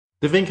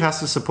The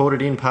Vincast is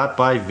supported in part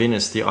by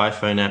Vinus, the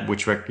iPhone app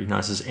which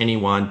recognises any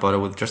wine bottle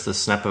with just the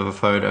snap of a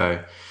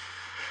photo.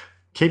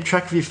 Keep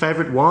track of your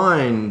favourite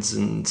wines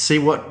and see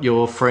what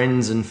your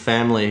friends and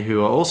family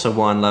who are also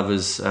wine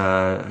lovers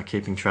are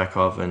keeping track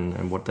of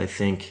and what they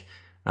think.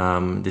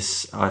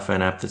 This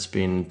iPhone app that's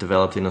been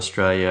developed in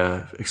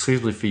Australia,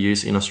 exclusively for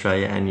use in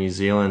Australia and New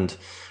Zealand,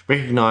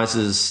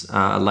 recognises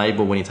a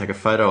label when you take a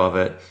photo of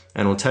it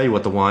and will tell you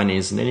what the wine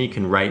is, and then you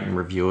can rate and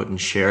review it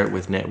and share it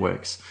with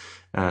networks.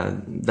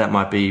 That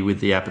might be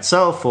with the app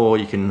itself, or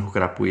you can hook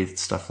it up with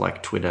stuff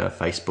like Twitter,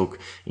 Facebook,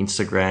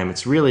 Instagram.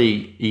 It's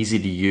really easy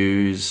to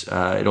use.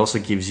 It also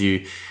gives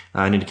you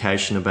an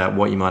indication about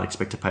what you might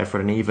expect to pay for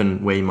it and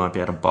even where you might be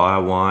able to buy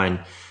a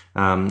wine.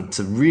 It's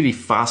a really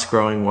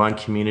fast-growing wine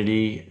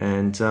community,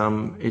 and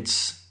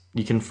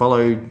you can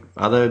follow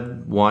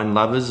other wine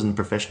lovers and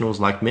professionals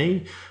like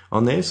me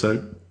on there.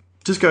 So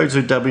just go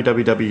to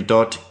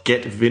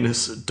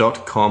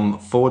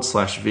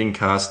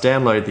www.getvinus.com/Vincast,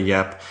 download the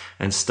app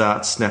and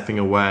start snapping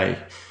away.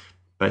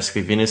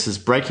 Basically, Vinus is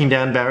breaking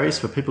down barriers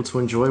for people to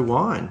enjoy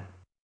wine.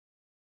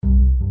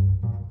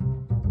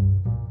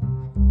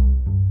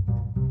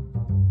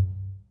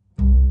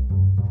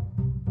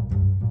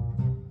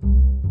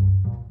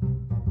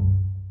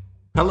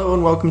 Hello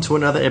and welcome to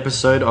another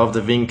episode of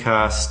the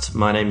Vincast.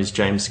 My name is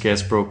James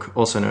Scaresbrook,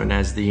 also known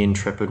as the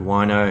Intrepid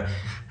Wino,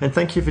 and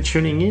thank you for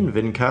tuning in,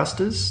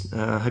 Vincasters.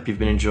 I hope you've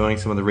been enjoying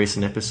some of the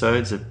recent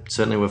episodes. It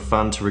certainly were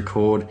fun to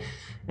record,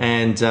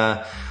 and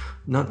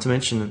not to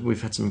mention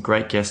we've had some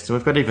great guests, and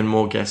we've got even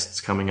more guests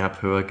coming up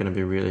who are going to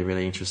be really,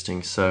 really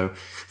interesting. So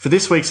for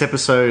this week's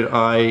episode,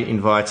 I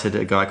invited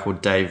a guy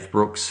called Dave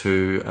Brookes,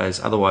 who is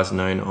otherwise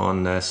known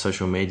on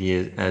social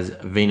media as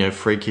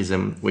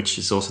Vinofreakism, which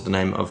is also the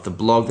name of the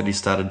blog that he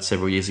started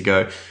several years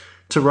ago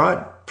to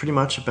write pretty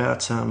much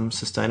about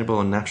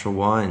sustainable and natural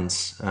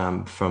wines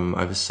from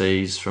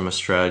overseas, from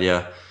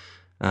Australia.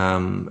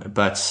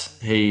 But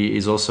he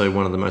is also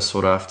one of the most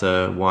sought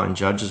after wine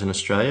judges in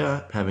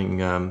Australia,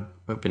 having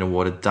been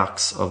awarded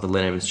Dux of the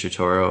Len Evans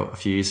tutorial a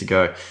few years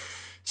ago.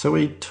 So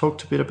we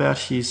talked a bit about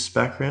his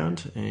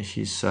background,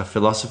 his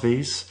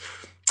philosophies.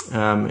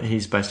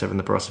 He's based over in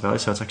the Barossa Valley,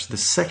 so it's actually the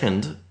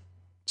second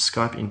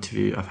Skype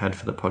interview I've had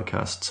for the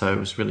podcast. So it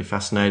was really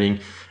fascinating,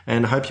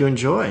 and I hope you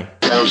enjoy.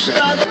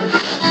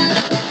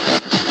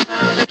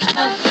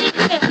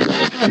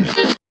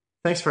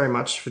 Thanks very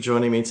much for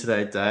joining me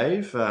today,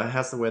 Dave.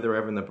 How's the weather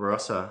over in the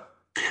Barossa?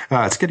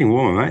 It's getting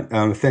warmer, mate.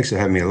 Thanks for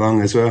having me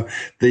along as well.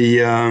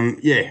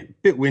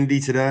 Bit windy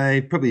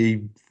today,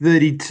 probably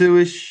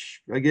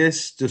 32-ish, I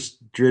guess.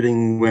 Just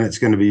dreading when it's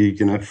going to be,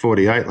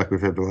 48 like we've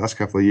had the last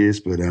couple of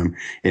years. But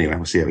anyway,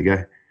 we'll see how we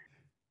go.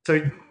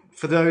 So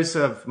for those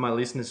of my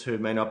listeners who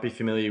may not be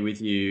familiar with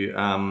you,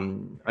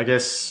 I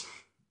guess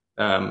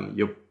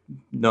you're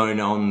known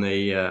on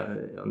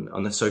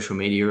the social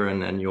media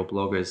and your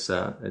blog as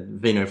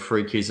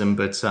Vinofreakism,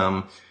 but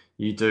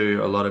you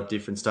do a lot of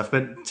different stuff.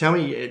 But tell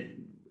me,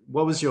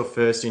 what was your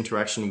first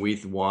interaction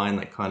with wine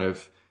that kind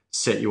of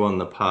set you on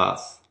the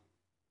path?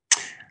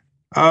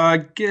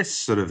 I guess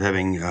sort of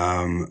having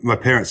my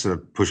parents sort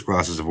of pushed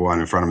glasses of wine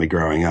in front of me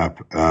growing up,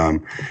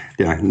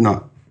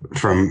 not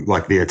from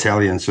like the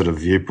Italian sort of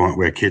viewpoint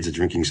where kids are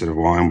drinking sort of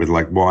wine with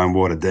like wine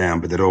watered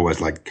down, but they'd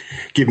always like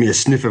give me a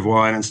sniff of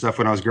wine and stuff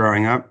when I was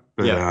growing up.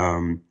 But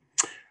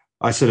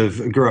I sort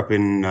of grew up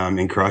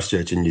in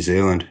Christchurch in New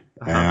Zealand,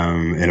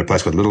 in a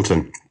place called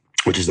Littleton,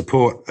 which is the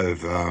port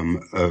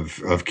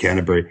of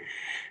Canterbury,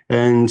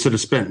 and sort of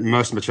spent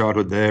most of my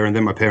childhood there. And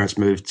then my parents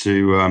moved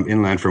to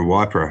inland from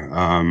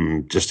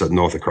Waipara, just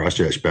north of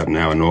Christchurch, about an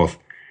hour north,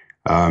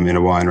 in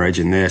a wine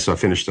region there. So I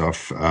finished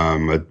off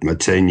my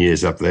teen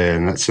years up there,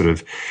 and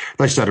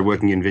they started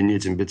working in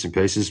vineyards and bits and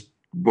pieces.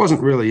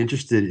 Wasn't really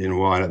interested in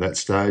wine at that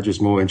stage.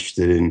 Was more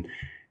interested in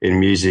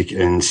music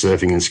and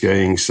surfing and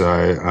skiing.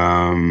 So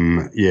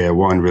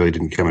wine really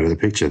didn't come into the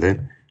picture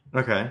then.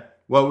 Okay.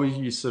 What were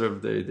you sort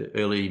of the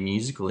early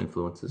musical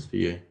influences for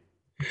you?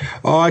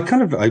 I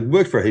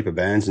worked for a heap of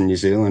bands in New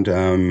Zealand.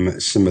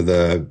 Some of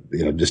the,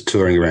 just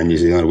touring around New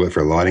Zealand. I worked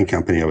for a lighting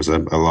company. I was a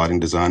lighting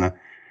designer.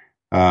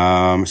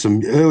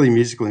 Some early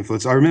musical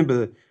influence. I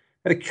remember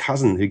I had a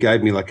cousin who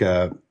gave me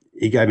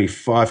he gave me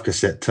 5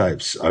 cassette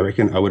tapes. I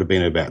reckon I would have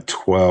been about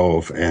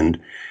 12, and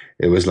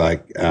it was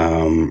like,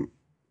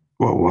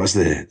 what was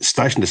there?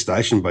 Station to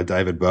Station by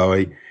David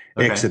Bowie,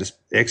 okay.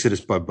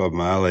 Exodus by Bob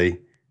Marley.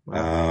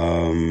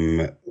 Wow.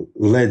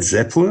 Led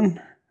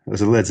Zeppelin.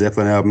 There's a Led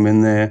Zeppelin album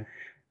in there.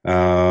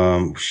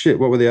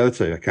 What were the other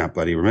two? I can't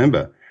bloody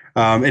remember.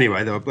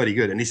 Anyway, they were bloody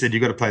good. And he said, "You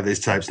got to play these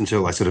tapes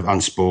until I sort of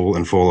unspool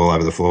and fall all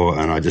over the floor."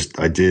 And I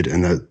did.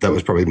 And that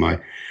was probably my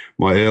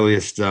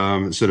earliest,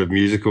 sort of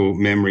musical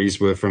memories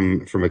were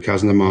from a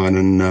cousin of mine.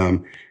 And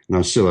I'm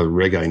still a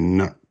reggae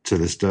nut to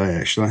this day,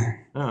 actually.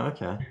 Oh,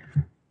 okay.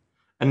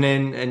 And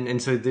then,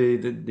 and so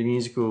the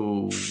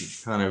musical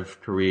kind of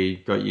career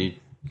got you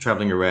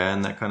traveling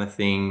around, that kind of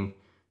thing.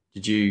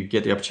 Did you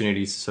get the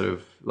opportunity to sort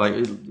of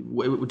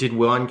did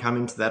wine come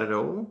into that at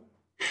all?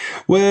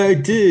 Well, I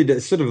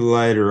did sort of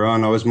later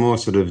on. I was more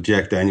sort of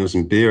Jack Daniels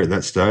and beer at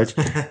that stage.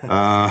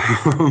 Uh,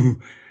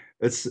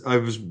 I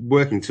was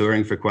working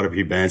touring for quite a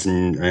few bands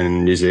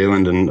in New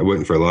Zealand and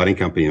working for a lighting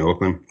company in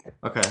Auckland.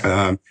 Okay.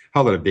 A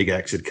whole lot of big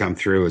acts had come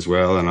through as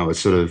well, and I was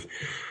sort of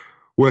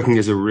working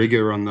as a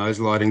rigger on those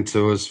lighting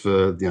tours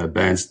for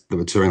bands that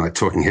were touring like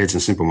Talking Heads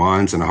and Simple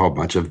Minds and a whole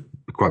bunch of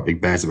quite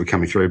big bands that were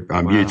coming through.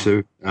 Wow.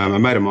 U2. A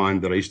mate of mine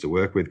that I used to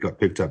work with got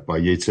picked up by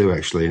U2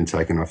 actually and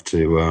taken off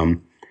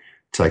to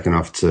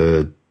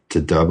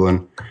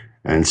Dublin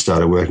and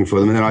started working for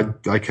them. And then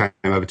I came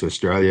over to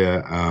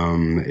Australia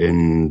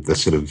in the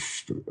sort of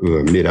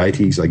mid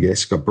 80s, I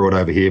guess. Got brought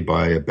over here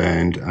by a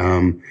band.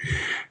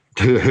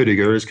 Hoodoo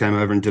Gurus came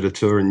over and did a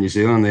tour in New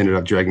Zealand. They ended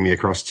up dragging me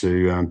across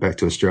to back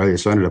to Australia.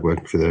 So I ended up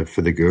working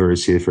for the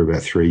Gurus here for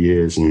about 3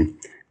 years, and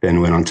then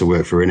went on to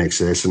work for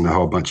NXS and a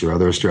whole bunch of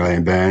other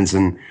Australian bands,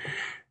 and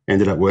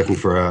ended up working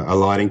for a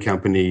lighting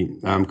company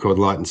called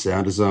Light and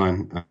Sound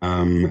Design.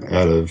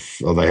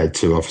 They had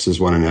two offices,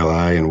 one in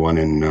LA and one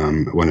in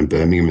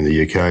Birmingham in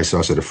the UK. So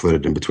I sort of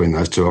flitted in between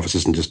those two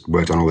offices and just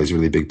worked on all these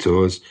really big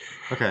tours.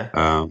 Okay.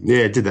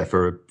 Yeah, did that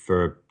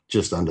for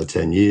just under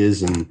 10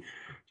 years and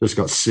just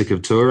got sick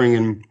of touring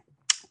and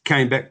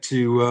came back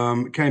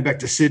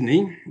to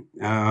Sydney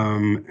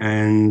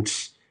and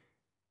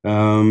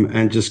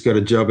just got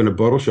a job in a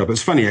bottle shop.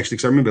 It's funny actually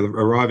because I remember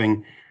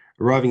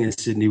arriving in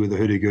Sydney with the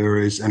Hoodoo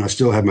Gurus, and I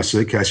still had my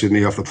suitcase with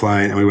me off the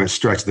plane, and we went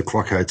straight to the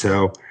Clock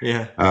Hotel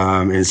Yeah.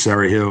 in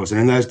Surrey Hills. And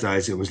in those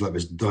days, it was like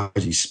this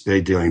dodgy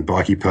speed dealing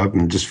bikie pub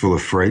and just full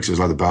of freaks. It was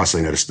like the bar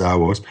scene out of Star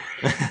Wars.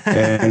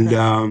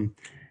 And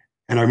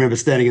and I remember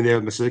standing in there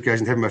with my suitcase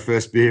and having my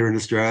first beer in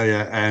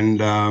Australia, and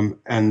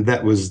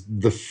that was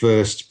the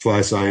first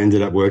place I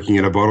ended up working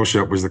at a bottle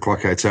shop was the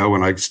Clock Hotel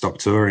when I stopped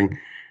touring.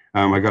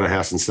 I got a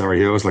house in Surrey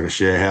Hills, like a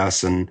share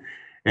house, and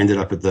ended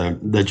up at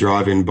the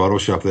drive-in bottle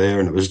shop there,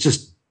 and it was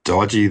just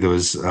dodgy. There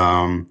was,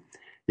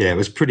 it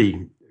was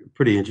pretty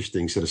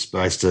interesting sort of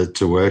space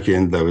to work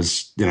in. There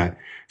was,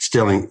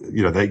 stealing,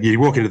 you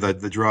walk into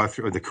the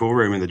drive-through, the cool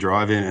room in the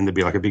drive-in, and there'd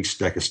be like a big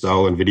stack of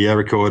stolen video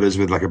recorders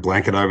with like a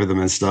blanket over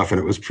them and stuff, and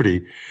it was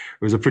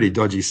a pretty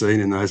dodgy scene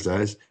in those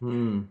days.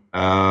 Hmm.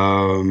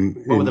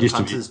 What were It the used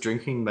to be. punters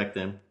drinking back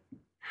then?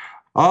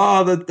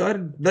 Oh,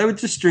 they were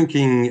just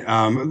drinking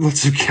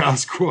lots of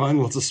cask wine,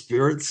 lots of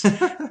spirits.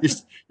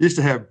 Used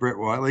to have Brett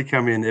Whiteley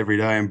come in every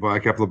day and buy a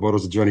couple of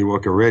bottles of Johnny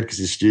Walker Red because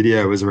his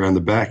studio was around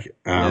the back.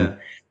 Yeah.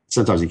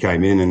 Sometimes he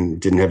came in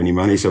and didn't have any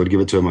money, so I'd give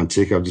it to him on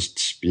tick. I was just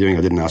spewing.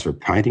 I didn't ask for a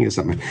painting or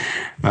something.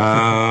 But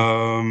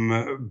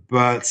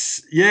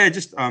yeah,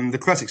 just the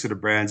classic sort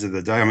of brands of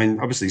the day. I mean,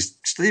 obviously,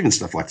 even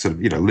stuff like sort of,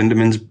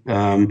 Lindeman's,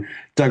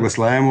 Douglas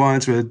Lamb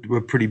wines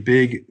were pretty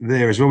big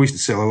there as well. We used to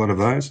sell a lot of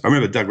those. I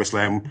remember Douglas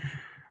Lamb.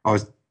 I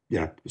was,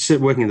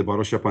 working in the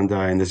bottle shop one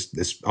day, and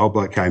this old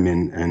bloke came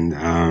in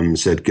and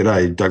said,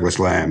 "G'day, Douglas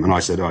Lamb." And I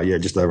said, "Oh yeah,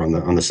 just over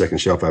on the second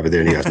shelf over there."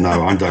 And he goes, "No,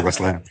 I'm Douglas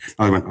Lamb."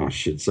 I went, "Oh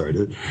shit, sorry,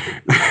 dude."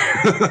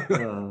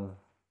 Oh,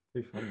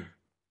 too funny.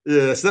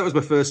 Yeah, so that was my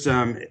first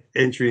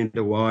entry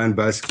into wine,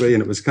 basically,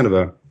 and it was kind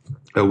of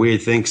a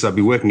weird thing because I'd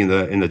be working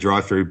in the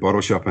drive-through bottle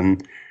shop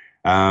and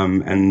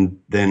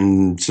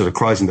then sort of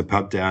closing the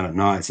pub down at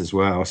nights as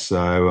well.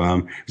 So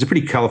it was a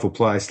pretty colourful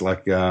place,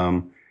 like.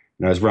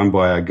 It was run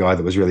by a guy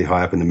that was really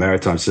high up in the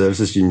Maritime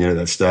Services Union at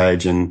that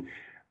stage, and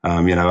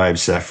Abe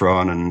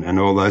Saffron and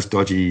all those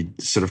dodgy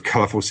sort of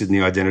colourful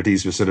Sydney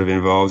identities were sort of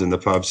involved in the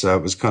pub. So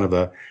it was kind of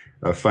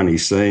a funny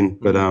scene.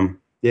 But I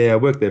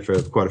worked there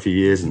for quite a few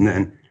years, and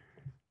then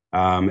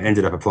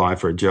ended up applying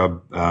for a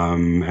job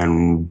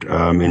in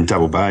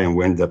Double Bay,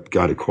 and ended up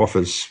going to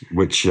Quaffers,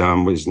 which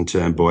was in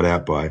turn bought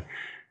out by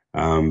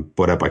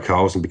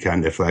Coles and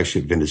became their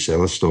flagship vintage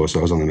cellar store. So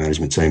I was on the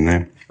management team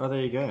there. Oh,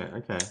 there you go.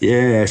 Okay.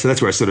 Yeah, so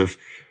that's where I sort of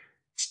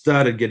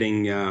started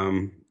getting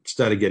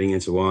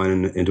into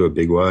wine into a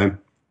big way.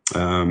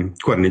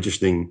 Quite an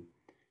interesting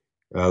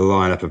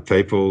lineup of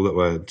people that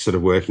were sort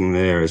of working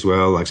there as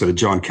well, like sort of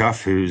John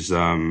Cuff, who's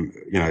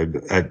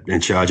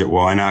in charge at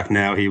Wine Arc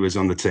now. He was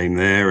on the team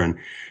there, and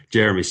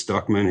Jeremy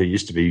Stockman, who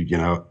used to be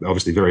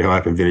obviously very high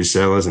up in vintage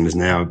cellars and is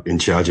now in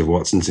charge of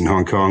Watson's in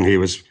Hong Kong. He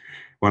was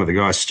one of the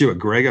guys. Stuart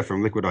Gregor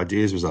from Liquid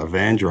Ideas was our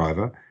van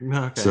driver.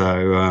 Okay.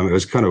 So it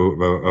was kind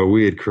of a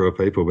weird crew of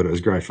people, but it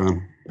was great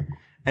fun.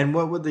 And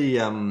what were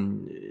the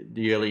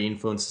early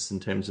influences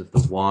in terms of the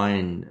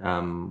wine,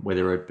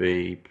 whether it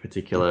be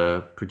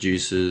particular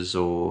producers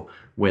or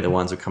where the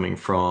wines are coming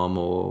from,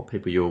 or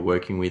people you were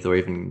working with, or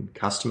even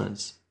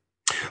customers?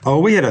 Oh,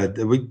 we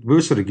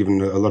were sort of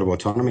given a lot of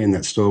autonomy in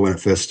that store when it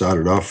first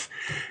started off,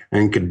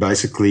 and could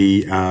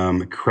basically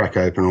crack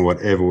open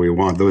whatever we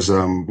want. There was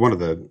a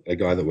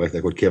guy that worked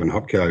there called Kevin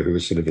Hopko, who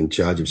was sort of in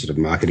charge of sort of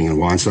marketing and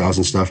wine sales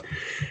and stuff.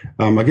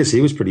 I guess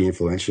he was pretty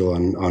influential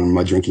on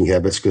my drinking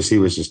habits because he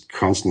was just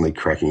constantly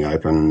cracking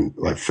open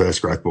like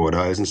first growth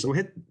Bordeaux's, and so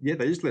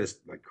they just let us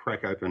like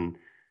crack open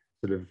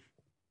sort of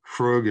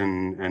Krug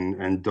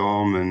and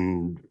Dom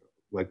and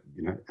like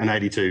an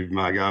 82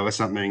 Margaux or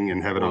something,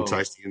 and have it on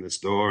tasting in the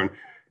store.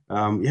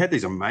 And you had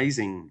these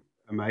amazing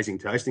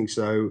tastings.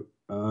 So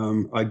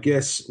I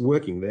guess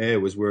working there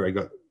was where I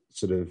got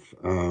sort of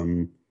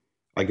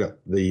I got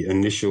the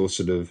initial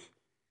sort of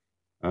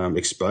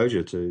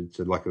exposure to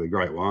like the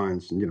great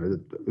wines.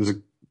 And there's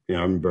a I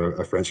remember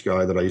a French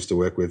guy that I used to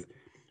work with.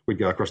 We'd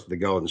go across to the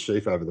Golden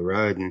Sheaf over the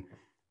road, and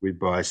we'd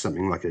buy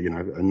something like a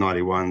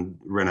 '91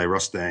 Renault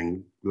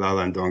Rostang La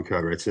Landon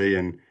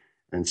Reti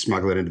and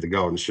smuggle it into the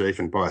Golden Sheaf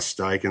and buy a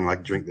steak and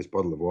like drink this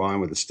bottle of wine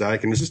with a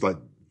steak. And it's just like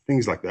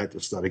things like that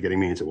just started getting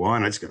me into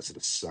wine. I just got sort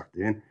of sucked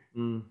in.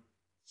 Mm.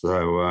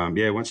 So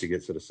yeah, once you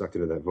get sort of sucked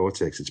into that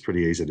vortex, it's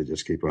pretty easy to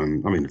just keep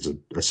on. I mean, it's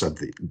a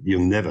subject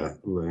you'll never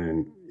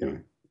learn,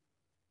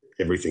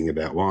 everything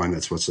about wine.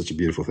 That's what's such a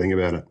beautiful thing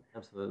about it.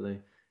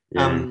 Absolutely.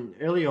 Yeah.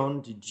 Early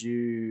on, did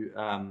you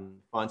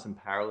find some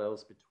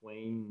parallels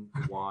between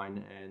the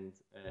wine and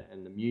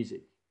the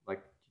music?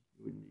 Like,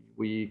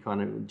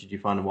 did you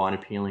find the wine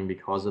appealing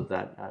because of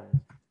that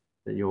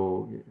that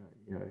your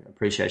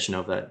appreciation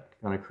of that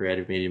kind of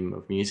creative medium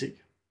of music?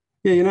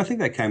 Yeah, I think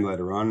that came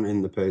later on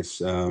in the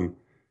piece.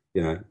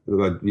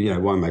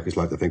 Winemakers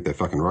like to think they're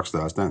fucking rock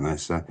stars, don't they?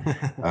 So,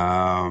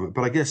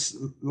 but I guess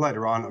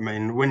later on, I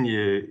mean, when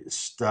you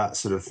start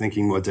sort of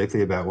thinking more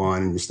deeply about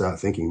wine and you start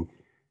thinking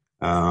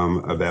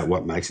about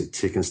what makes it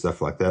tick and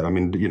stuff like that, I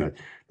mean,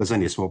 there's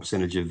only a small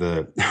percentage of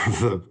the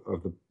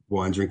of the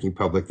wine drinking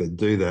public that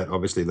do that.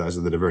 Obviously, those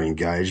are that are very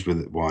engaged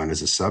with wine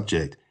as a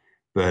subject,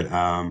 but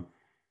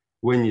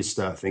when you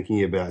start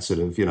thinking about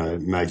sort of,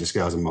 major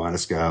scales and minor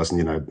scales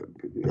and,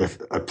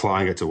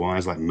 applying it to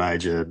wines like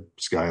major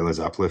scale is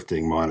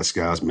uplifting, minor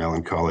scales,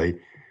 melancholy,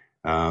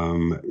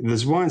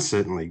 there's wines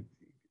certainly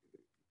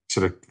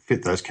sort of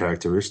fit those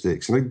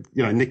characteristics. And,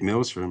 Nick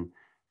Mills from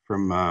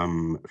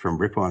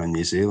Ripon in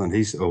New Zealand,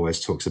 he always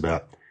talks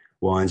about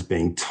wines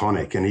being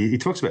tonic. And he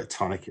talks about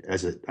tonic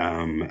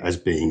as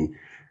being,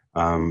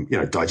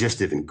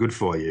 digestive and good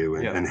for you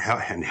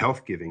and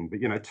health giving.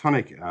 But,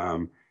 tonic,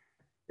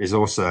 is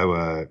also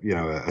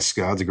a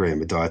scale degree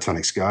and a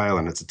diatonic scale,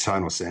 and it's a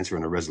tonal center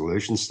and a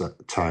resolution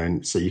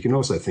tone. So you can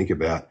also think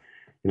about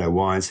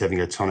wines having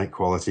a tonic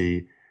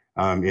quality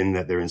in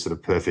that they're in sort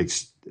of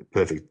perfect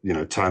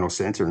tonal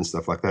center and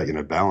stuff like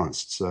that,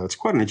 balanced. So it's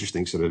quite an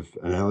interesting sort of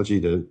analogy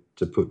to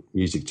put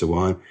music to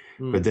wine.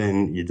 But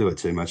then you do it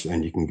too much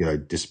and you can go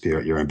disappear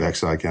at your own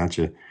backside, can't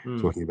you?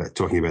 Talking about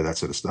that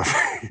sort of stuff.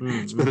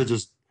 It's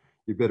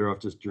you're better off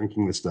just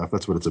drinking the stuff.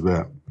 That's what it's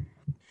about.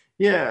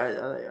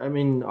 Yeah, I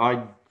mean,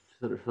 I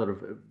sort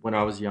of when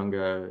I was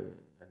younger,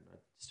 and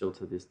still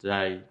to this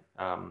day,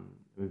 I'm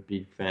a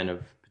big fan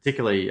of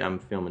particularly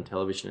film and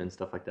television and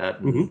stuff like that,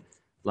 and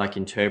like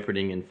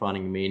interpreting and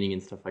finding meaning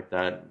and stuff like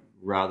that,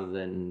 rather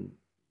than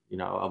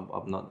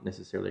I'm not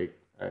necessarily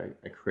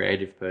a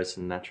creative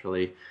person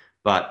naturally,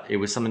 but it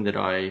was something that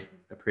I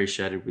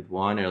appreciated with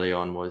wine early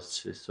on, was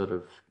to sort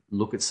of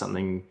look at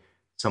something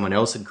someone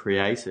else had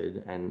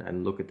created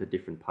and look at the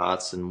different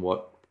parts and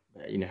what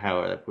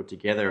how they're put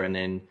together, and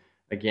then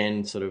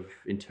again sort of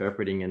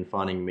interpreting and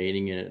finding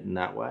meaning in it in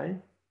that way.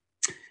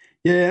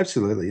 Yeah,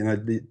 absolutely.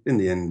 In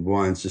the end,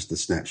 wine's just a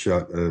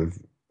snapshot of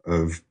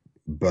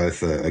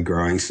both a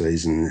growing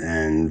season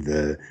and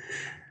the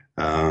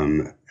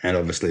and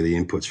obviously the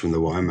inputs from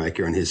the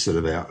winemaker and his sort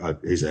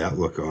of his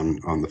outlook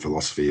on the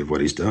philosophy of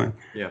what he's doing.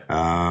 Yeah.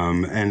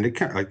 And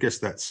I guess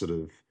that sort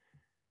of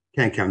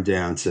can come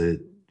down to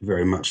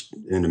very much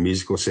in a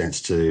musical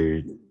sense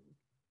to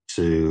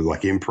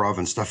like improv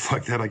and stuff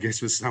like that. I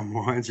guess with some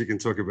wines you can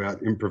talk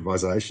about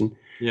improvisation.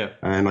 Yeah.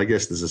 And I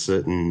guess there's a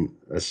certain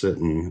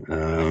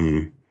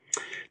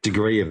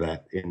degree of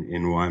that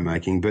in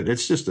winemaking, but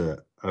it's just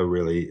a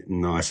really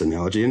nice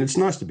analogy. And it's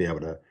nice to be able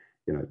to,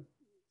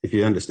 if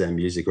you understand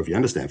music or if you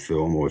understand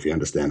film or if you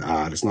understand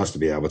art, it's nice to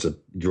be able to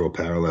draw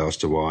parallels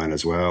to wine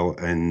as well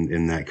and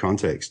in that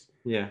context.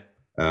 Yeah.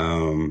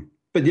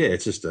 But yeah,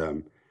 it's just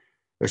a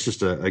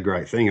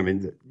great thing. I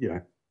mean,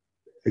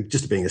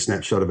 just being a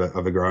snapshot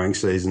of a growing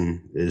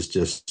season is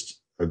just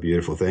a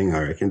beautiful thing,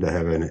 I reckon, to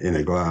have in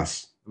a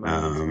glass.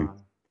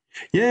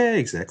 Yeah,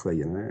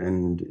 exactly.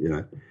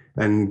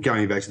 And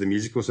going back to the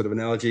musical sort of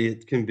analogy,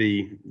 it can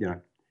be,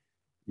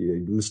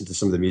 you listen to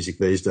some of the music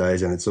these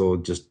days and it's all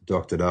just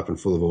doctored up and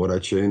full of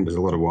auto-tune. There's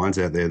a lot of wines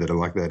out there that are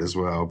like that as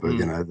well. But,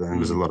 then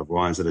there's a lot of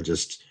wines that are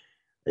just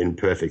in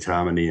perfect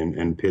harmony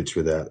and pitch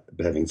without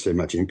having too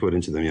much input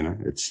into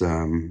them, It's,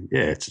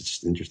 it's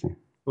just interesting.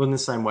 Well, in the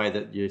same way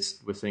that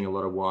we're seeing a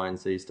lot of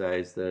wines these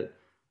days that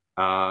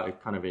are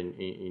kind of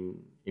in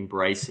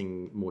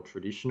embracing more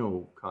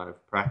traditional kind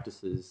of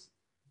practices,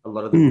 a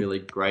lot of the really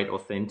great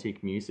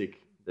authentic music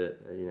that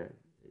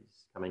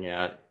is coming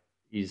out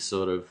is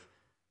sort of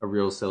a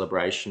real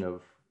celebration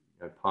of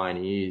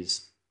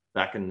pioneers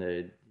back in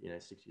the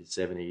 60s,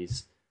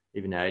 70s,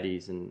 even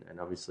 80s, and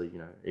obviously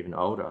even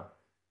older.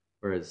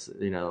 Whereas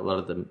a lot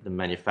of the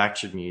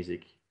manufactured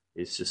music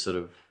is just sort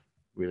of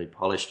really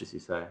polished, as you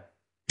say.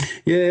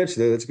 Yeah,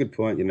 absolutely. That's a good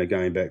point.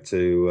 Going back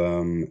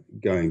to,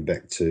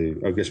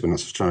 I guess we're not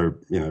trying to,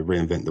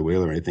 reinvent the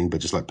wheel or anything,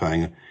 but just like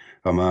paying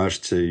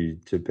homage to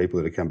people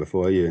that have come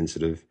before you and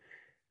sort of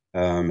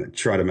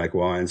try to make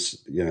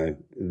wines,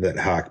 that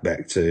hark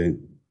back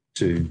to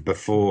to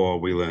before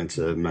we learned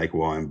to make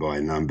wine by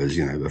numbers,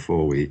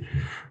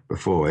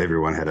 before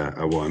everyone had a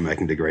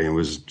winemaking degree and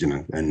was,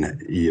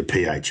 and your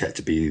pH had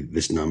to be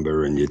this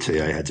number and your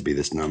TA had to be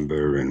this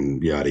number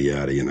and yada,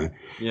 yada,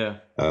 Yeah.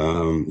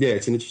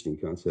 It's an interesting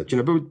concept,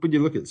 but when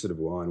you look at sort of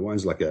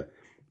wine's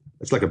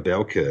it's like a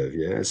bell curve.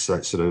 Yeah. It's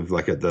sort of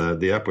like at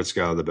the upward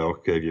scale of the bell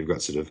curve, you've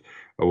got sort of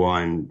a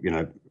wine,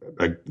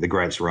 the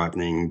grapes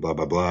ripening, blah,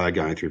 blah, blah,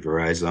 going through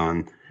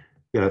veraison,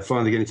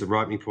 finally getting to the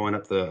ripening point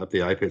up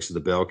the apex of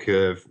the bell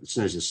curve. As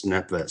soon as you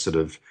snap that sort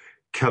of,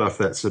 cut off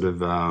that sort of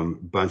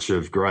bunch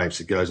of grapes,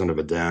 it goes onto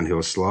a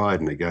downhill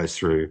slide and it goes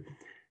through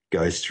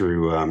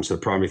sort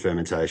of primary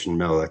fermentation,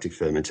 malolactic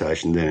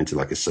fermentation, then into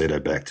like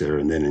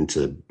acetobacter and then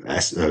into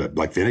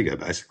like vinegar,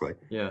 basically.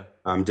 Yeah.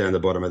 Down the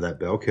bottom of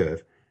that bell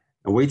curve.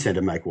 And we tend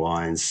to make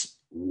wines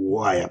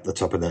way up the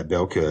top of that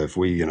bell curve.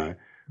 We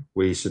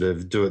sort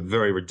of do it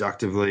very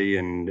reductively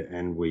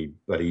and we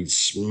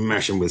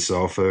smash them with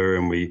sulfur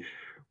and we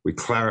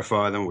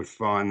clarify them, we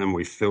fine them,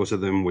 we filter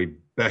them, we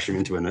bash them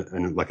into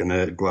like an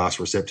inert glass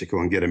receptacle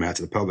and get them out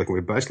to the public. And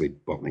we're basically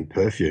bottling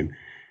perfume.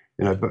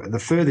 But the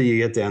further you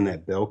get down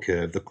that bell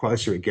curve, the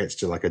closer it gets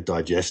to like a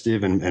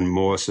digestive and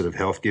more sort of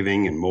health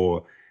giving and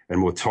more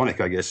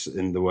tonic, I guess,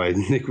 in the way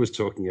Nick was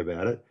talking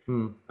about it.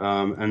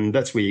 And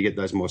that's where you get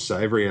those more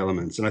savory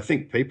elements. And I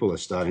think people are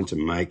starting to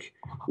make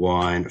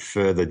wine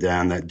further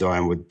down that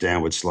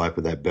downward slope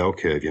of that bell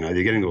curve.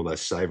 They're getting all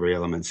those savory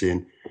elements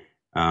in.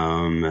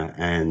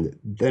 And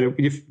then,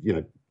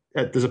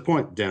 there's a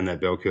point down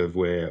that bell curve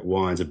where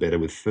wines are better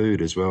with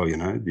food as well.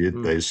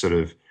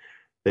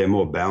 They're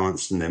more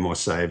balanced and they're more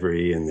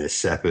savory and they're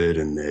sapid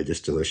and they're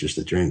just delicious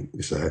to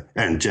drink. So,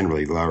 and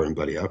generally lower in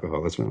bloody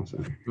alcohol as well.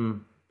 So.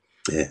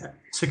 Yeah.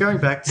 So going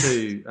back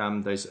to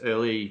those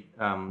early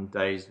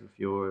days of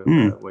your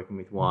working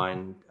with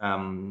wine,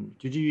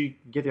 did you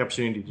get the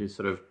opportunity to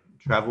sort of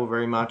travel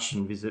very much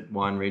and visit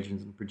wine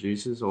regions and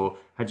producers, or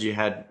had you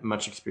had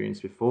much experience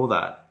before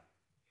that?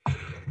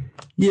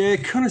 Yeah,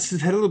 kind of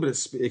had a little bit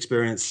of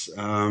experience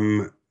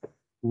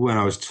when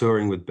I was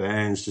touring with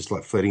bands, just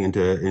like flitting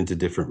into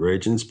different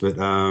regions. But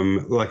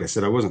like I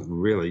said, I wasn't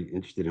really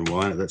interested in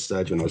wine at that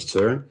stage when I was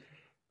touring.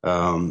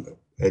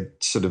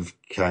 It sort of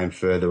came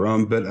further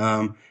on, but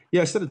I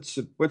started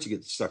once you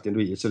get sucked into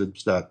it, you sort of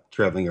start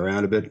traveling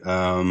around a bit.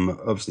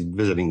 Obviously,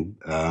 visiting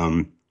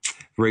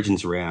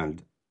regions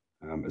around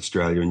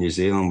Australia and New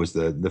Zealand was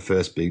the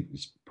first big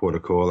port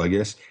of call, I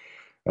guess.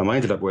 I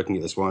ended up working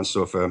at this wine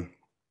store for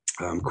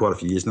quite a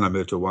few years. Then I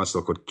moved to a wine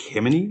store called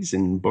Kemany's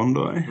in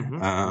Bondi.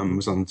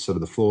 Was on sort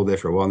of the floor there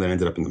for a while. Then I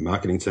ended up in the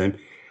marketing team.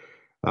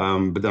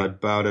 But then I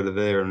bailed out of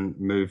there and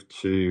moved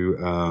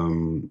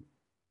to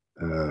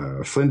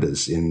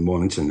Flinders in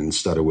Mornington and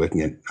started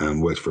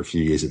worked for a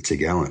few years at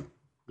Tig Allen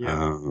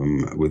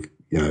with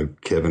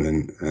Kevin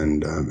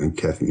and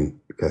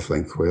Kathleen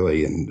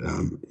Quealy,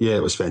 and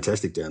it was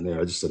fantastic down there.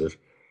 I just sort of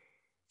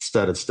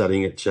started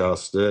studying at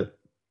Charles Sturt.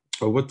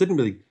 What didn't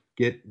really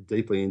get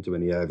deeply into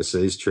any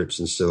overseas trips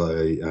until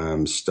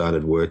I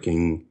started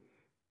working.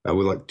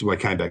 I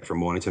came back from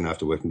Mornington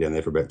after working down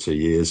there for about 2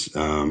 years.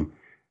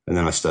 And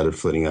then I started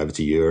flitting over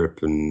to Europe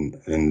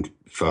and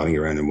farting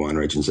around in wine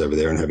regions over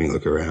there and having a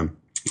look around.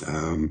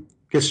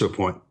 Gets to a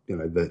point,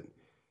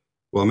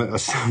 I'm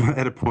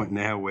at a point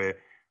now where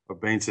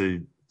I've been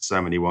to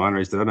so many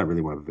wineries that I don't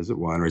really want to visit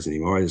wineries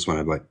anymore. I just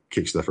want to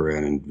kick stuff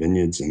around in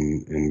vineyards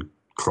and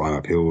climb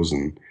up hills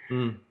and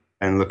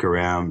look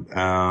around.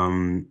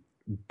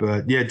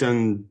 But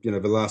done, the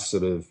last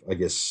sort of, I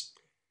guess,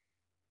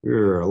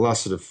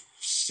 last sort of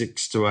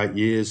 6 to 8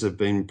 years have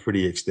been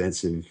pretty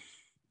extensive,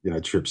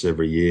 trips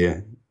every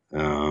year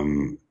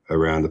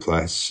around the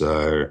place.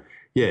 So,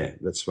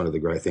 that's one of the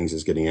great things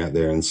is getting out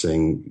there and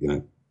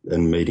seeing,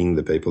 and meeting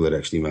the people that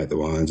actually make the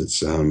wines.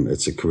 It's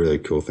a really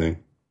cool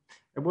thing.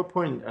 At what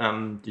point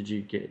did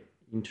you get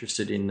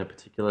interested in the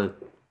particular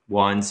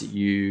wines that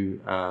you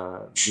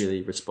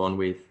really respond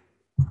with?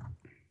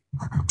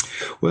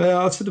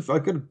 Well, I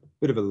got a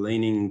bit of a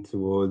leaning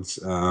towards,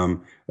 I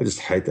just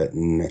hate that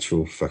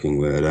natural fucking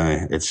word,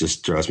 eh? It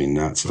just drives me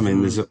nuts. I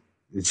mean,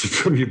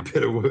 it's probably a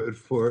better word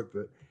for it,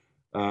 but,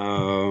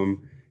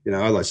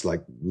 I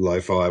like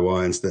lo-fi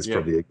wines. That's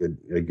probably a good,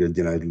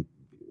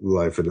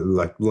 low for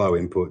low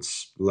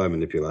inputs, low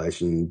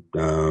manipulation,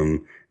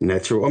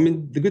 natural. I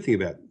mean, the good thing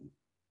about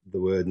the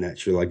word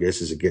natural, I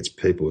guess, is it gets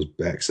people's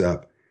backs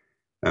up,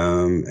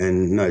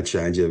 and no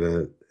change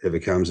ever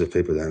comes if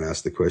people don't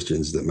ask the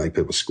questions that make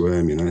people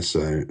squirm,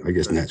 So I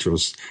guess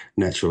natural's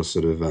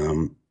sort of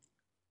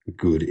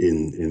good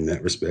in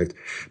that respect.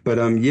 But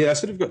I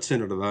sort of got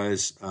turned onto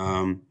those.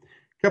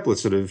 Couple of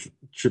sort of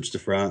trips to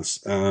France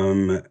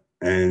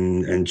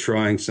and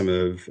trying some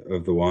of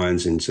the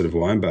wines in sort of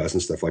wine bars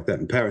and stuff like that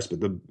in Paris. But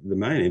the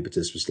main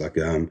impetus was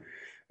a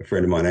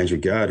friend of mine, Andrew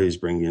Gard, who's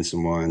bringing in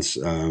some wines,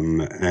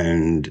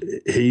 and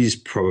he's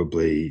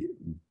probably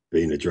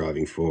been a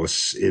driving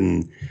force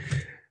in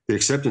the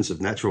acceptance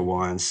of natural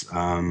wines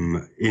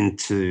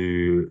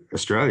into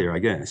Australia, I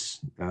guess.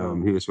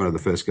 He was one of the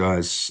first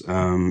guys,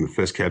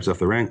 first cabs off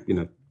the rank,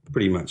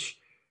 pretty much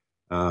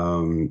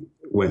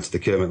went to the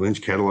Kermit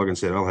Lynch catalogue and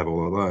said, I'll have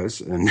all of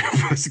those, and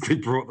basically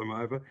brought them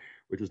over,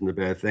 which isn't a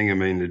bad thing. I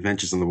mean,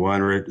 Adventures on the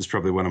Wine Route is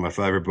probably one of my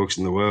favourite books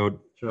in the world.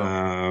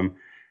 Sure.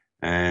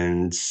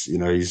 And,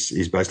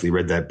 he's basically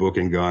read that book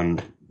and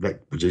gone,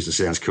 that producer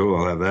sounds cool,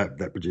 I'll have that.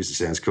 That producer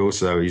sounds cool.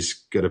 So he's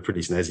got a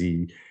pretty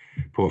snazzy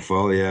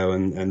portfolio,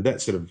 and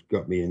that sort of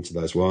got me into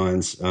those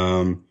wines.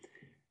 At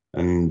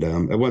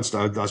once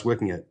I was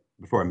working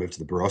before I moved to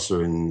the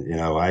Barossa in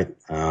 '08,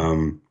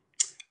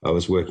 I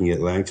was working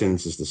at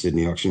Langton's as the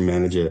Sydney auction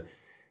manager,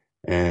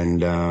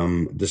 and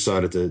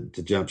decided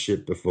to jump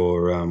ship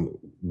before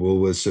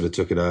Woolworths sort of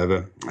took it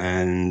over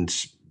and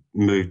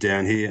moved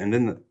down here. And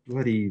then the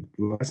bloody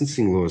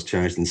licensing laws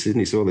changed in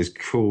Sydney, so all these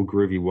cool,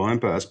 groovy wine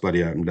bars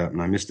bloody opened up,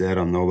 and I missed out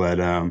on all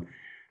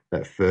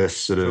that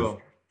first sort of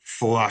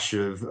flush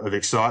of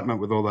excitement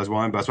with all those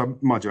wine bars. So,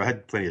 mind you, I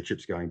had plenty of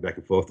trips going back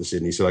and forth to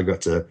Sydney, so I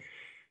got to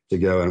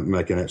go and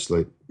make an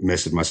absolute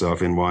mess of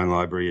myself in Wine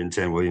Library in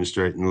 10 William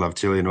Street and Love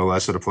Tilly and all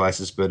those sort of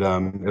places. But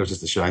it was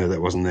just a shame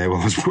that wasn't there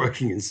while I was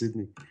working in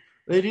Sydney.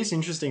 It is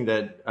interesting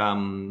that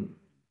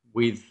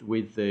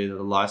with the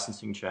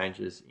licensing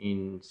changes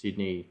in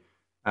Sydney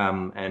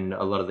and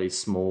a lot of these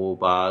small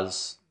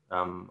bars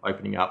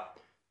opening up,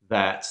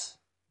 that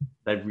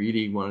they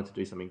really wanted to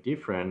do something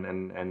different,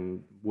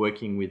 and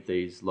working with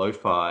these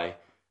lo-fi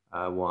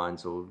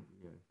wines, or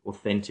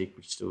authentic,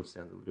 which still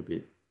sounds a little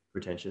bit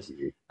pretentious.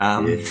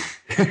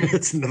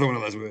 It's another one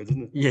of those words,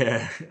 isn't it?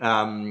 Yeah.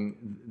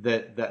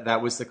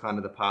 That was the kind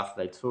of the path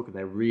they took, and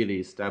they really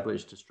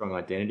established a strong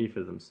identity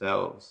for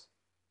themselves.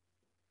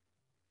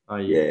 Oh,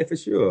 yeah, for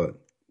sure.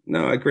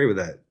 No, I agree with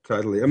that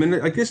totally. I mean,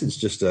 I guess it's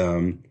just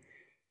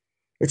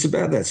it's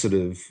about that sort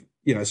of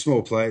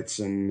small plates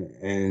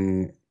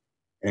and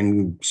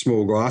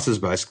small glasses,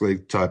 basically,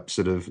 type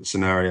sort of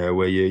scenario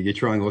where you're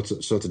trying all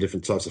sorts of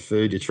different types of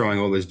food. You're trying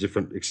all these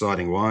different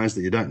exciting wines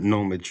that you don't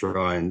normally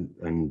try,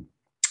 and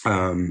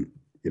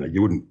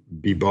you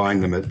wouldn't be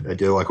buying them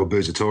at your local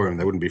boozatorium.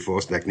 They wouldn't be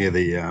forced back near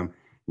the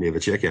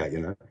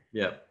checkout.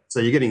 Yeah. So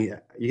you're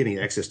getting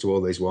access to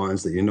all these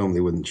wines that you normally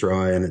wouldn't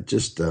try, and it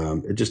just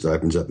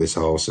opens up this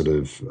whole sort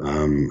of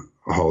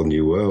a whole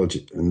new world,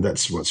 and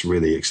that's what's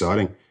really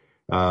exciting.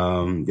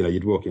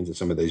 You'd walk into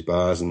some of these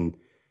bars and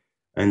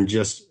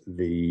just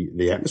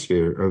the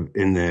atmosphere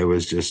in there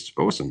was just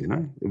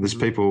awesome. There's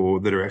people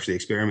that are actually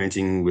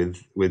experimenting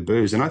with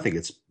booze, and I think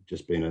it's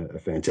just been a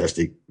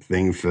fantastic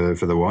thing for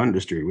the wine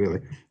industry, really.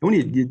 And when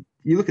you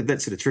look at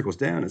that, sort of trickles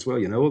down as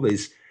well. All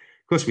these,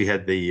 of course, we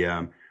had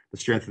the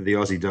strength of the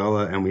Aussie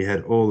dollar, and we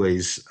had all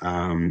these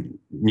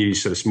new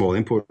sort of small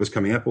importers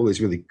coming up, all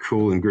these really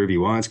cool and groovy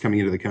wines coming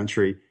into the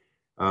country.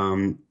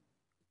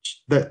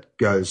 That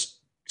goes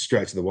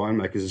straight to the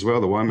winemakers as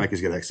well. The winemakers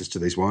get access to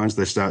these wines.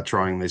 They start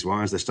trying these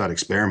wines. They start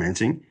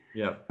experimenting.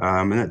 Yeah.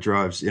 And that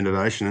drives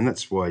innovation. And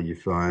that's why you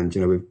find,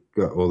 we've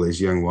got all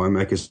these young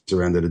winemakers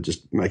around that are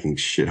just making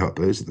shit hot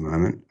booze at the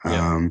moment.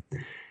 Yeah.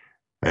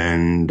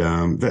 And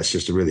that's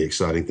just a really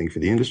exciting thing for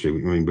the industry. I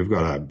mean, we've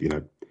got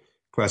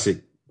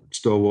classic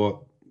stalwart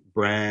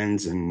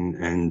brands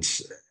and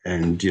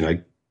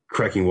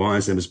cracking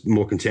wines. And there's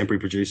more contemporary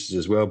producers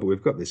as well. But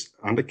we've got this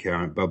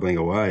undercurrent bubbling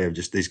away of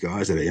just these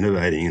guys that are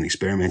innovating and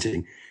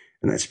experimenting.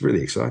 And that's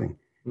really exciting.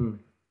 Mm.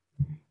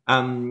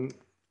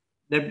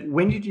 Now,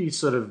 when did you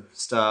sort of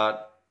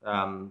start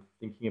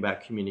thinking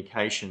about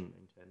communication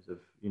in terms of,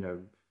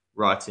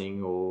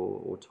 writing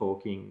or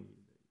talking,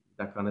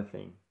 that kind of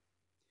thing?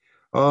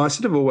 I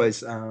sort of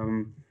always,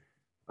 I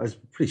was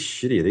pretty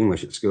shitty at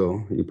English at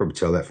school. You can probably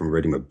tell that from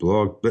reading my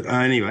blog. But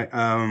anyway,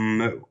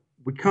 I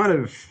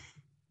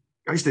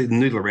used to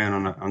noodle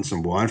around on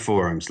some wine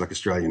forums, like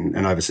Australian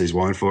and overseas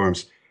wine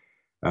forums,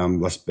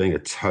 like being a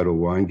total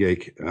wine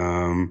geek.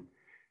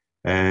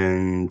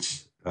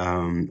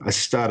 I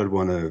started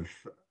one of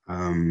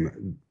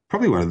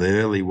probably one of the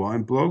early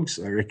wine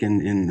blogs, I reckon,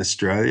 in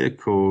Australia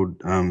called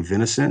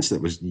Vinofreakism.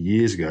 That was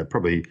years ago,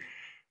 probably,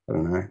 I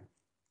don't know,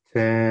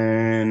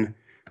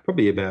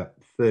 probably about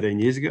 13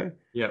 years ago.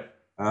 Yep.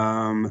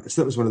 So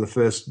that was one of the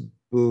first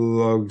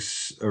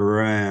blogs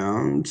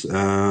around,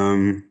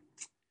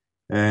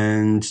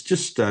 and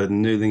just started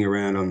noodling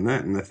around on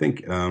that. And I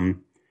think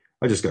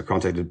I just got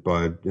contacted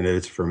by an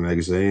editor from a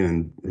magazine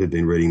and who'd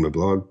been reading my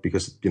blog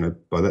because,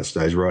 by that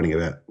stage, writing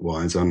about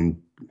wines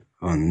on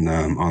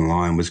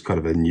online was kind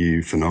of a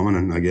new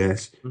phenomenon, I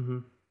guess. Mm-hmm.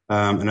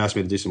 And asked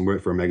me to do some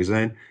work for a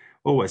magazine.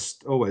 Always,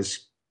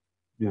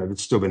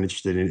 still been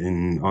interested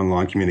in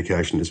online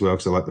communication as well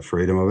because I like the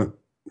freedom of it.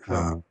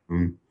 Sure.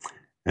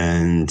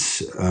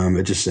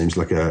 It just seems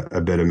like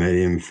a better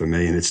medium for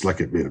me, and it's like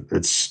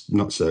it's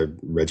not so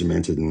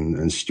regimented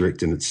and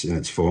strict in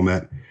its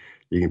format.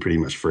 You can pretty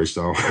much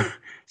freestyle.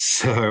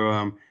 So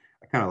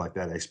I kind of like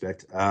that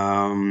aspect.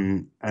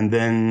 And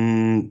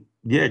then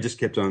just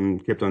kept on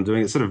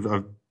doing it. Sort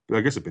of, I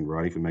guess I've been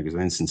writing for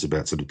magazines since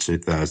about sort of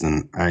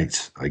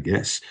 2008, I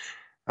guess.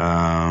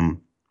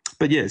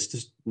 But yeah, it's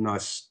just a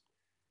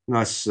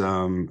nice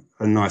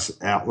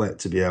outlet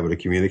to be able to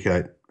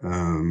communicate.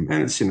 And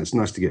it's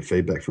nice to get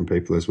feedback from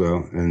people as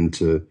well, and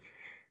to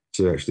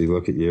to actually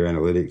look at your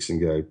analytics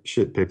and go,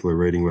 shit, people are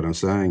reading what I'm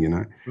saying, you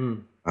know.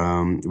 Mm.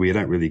 Where you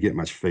don't really get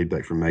much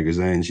feedback from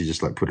magazines. You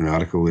just like put an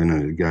article in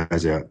and it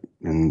goes out,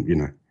 and you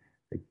know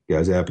it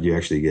goes out, but you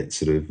actually get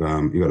sort of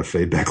you got a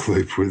feedback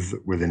loop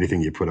with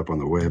anything you put up on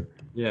the web.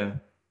 Yeah.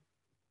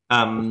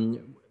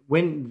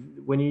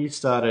 When you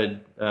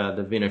started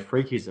the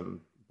Vinofreakism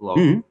blog,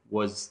 Mm.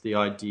 was the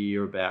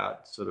idea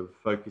about sort of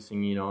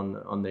focusing in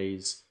on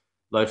these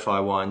lo-fi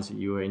wines that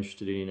you were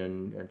interested in,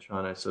 and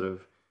trying to sort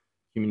of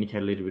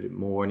communicate a little bit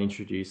more and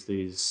introduce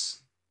these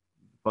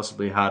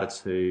possibly harder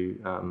to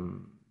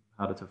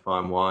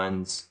find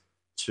wines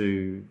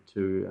to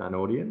an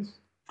audience?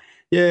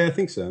 Yeah, I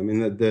think so. I mean,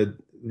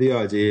 the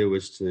idea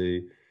was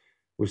to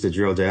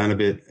drill down a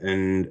bit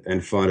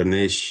and find a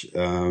niche.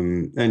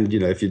 And you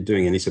know, if you're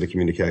doing any sort of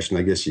communication,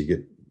 I guess you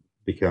get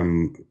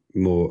become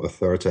more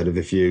authoritative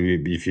if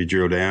you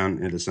drill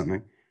down into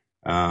something.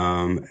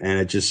 And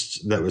it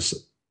just that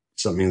was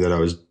something that I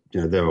was,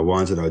 you know, there were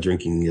wines that I was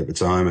drinking at the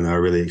time, and they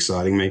were really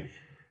exciting me.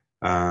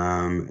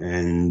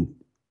 And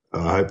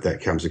I hope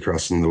that comes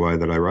across in the way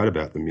that I write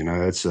about them. You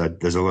know, it's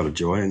there's a lot of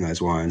joy in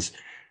those wines.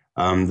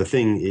 The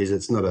thing is,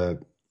 it's not a,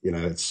 you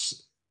know,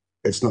 it's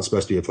not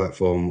supposed to be a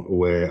platform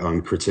where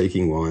I'm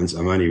critiquing wines.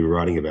 I'm only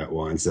writing about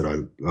wines that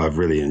I've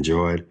really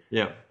enjoyed.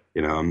 Yeah.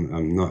 You know,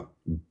 I'm not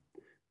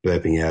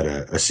burping out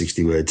a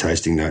 60 word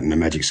tasting note and a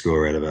magic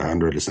score out of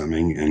 100 or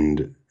something.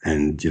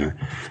 And, you know,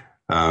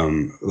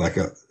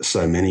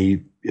 so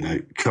many, you know,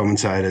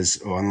 commentators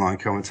or online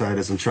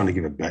commentators, I'm trying to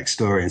give a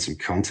backstory and some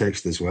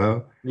context as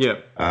well. Yeah.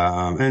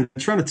 And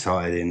trying to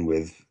tie it in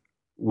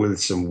with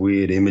some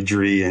weird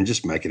imagery and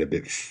just make it a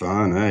bit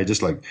fun.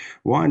 Just like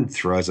wine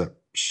throws up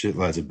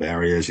shitloads of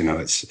barriers. You know,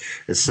 it's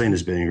seen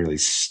as being really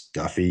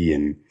stuffy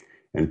and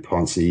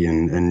poncy,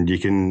 and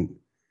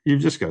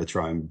you've just got to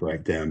try and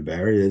break down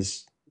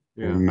barriers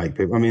Yeah. and make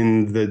people. I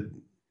mean,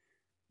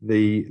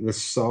 the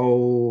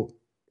sole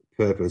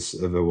purpose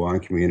of a wine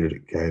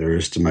communicator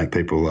is to make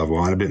people love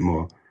wine a bit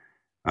more.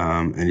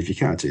 And if you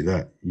can't do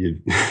that, you're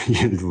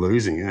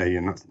losing.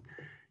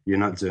 You're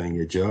not doing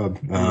your job.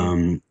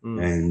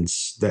 And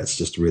that's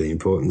just really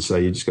important. So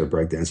you just got to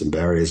break down some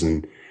barriers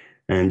and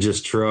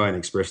just try and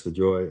express the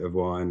joy of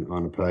wine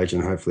on a page,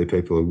 and hopefully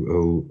people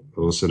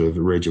will sort of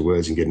read your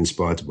words and get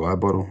inspired to buy a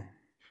bottle.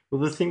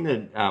 Well, the thing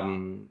that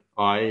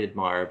I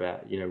admire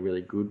about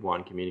really good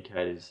wine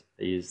communicators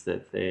is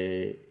that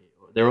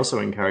they're also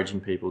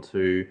encouraging people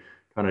to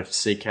kind of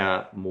seek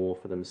out more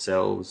for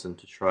themselves and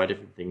to try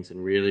different things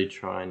and really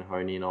try and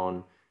hone in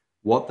on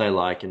what they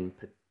like and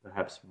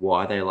perhaps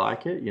why they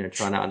like it.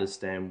 Trying to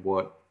understand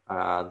what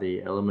are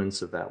the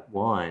elements of that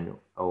wine,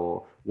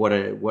 or what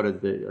are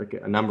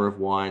a number of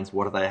wines,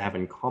 what do they have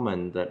in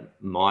common that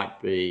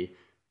might be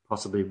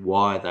possibly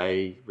why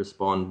they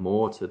respond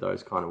more to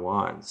those kind of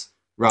wines,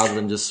 rather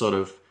than just sort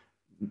of,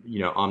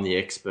 I'm the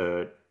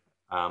expert,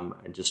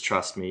 and just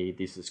trust me,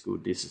 this is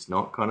good, this is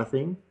not, kind of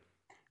thing.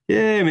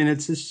 Yeah, I mean,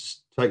 it's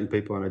just taking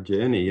people on a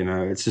journey.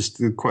 It's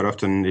just quite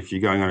often, if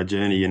you're going on a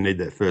journey, you need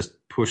that first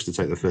push to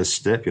take the first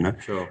step.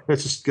 Sure.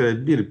 It's just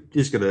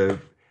got to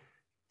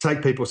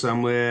take people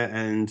somewhere.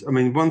 And I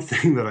mean, one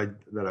thing that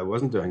I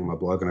wasn't doing in my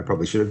blog, and I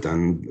probably should have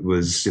done,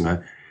 was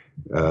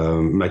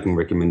making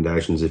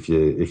recommendations. If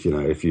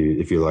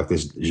you like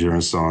this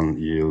Jurançon,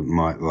 you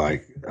might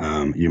like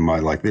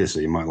this,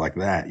 or you might like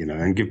that.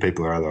 And give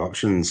people other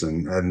options,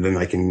 and then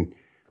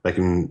they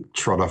can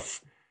trot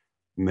off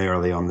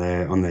merrily on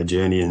their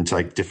journey and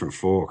take different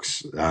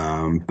forks.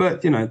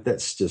 But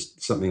that's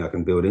just something I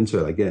can build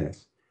into it, I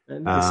guess.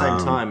 And at the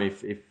same time,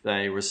 if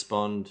they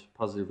respond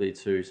positively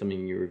to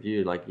something you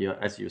review, like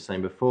as you were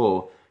saying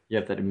before, you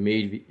have that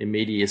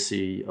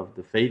immediacy of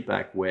the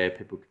feedback where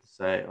people can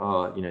say,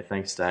 "Oh,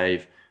 thanks,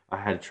 Dave. I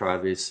had to try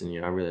this,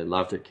 and I really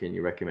loved it. Can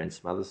you recommend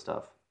some other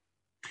stuff?"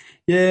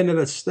 Yeah, no,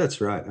 that's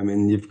right. I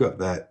mean, you've got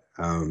that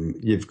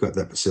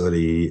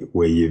facility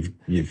where you've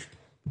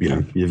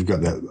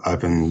got that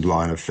open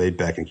line of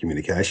feedback and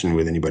communication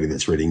with anybody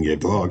that's reading your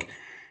blog,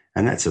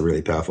 and that's a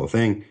really powerful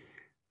thing.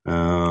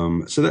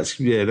 So that's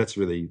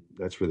really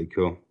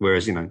cool.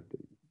 Whereas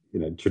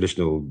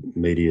traditional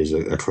media is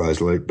a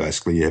closed loop.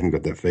 Basically, you haven't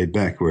got that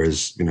feedback.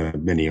 Whereas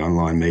many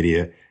online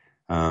media,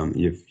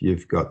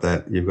 you've got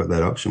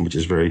that option, which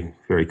is very,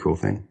 very cool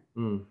thing.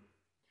 Mm.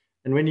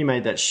 And when you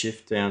made that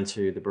shift down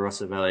to the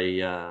Barossa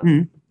Valley,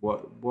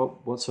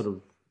 what sort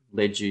of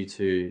led you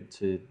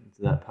to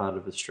that part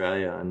of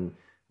Australia, and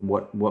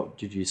what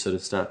did you sort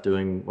of start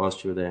doing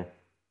whilst you were there?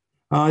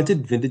 I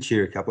did vintage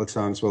here a couple of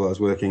times while I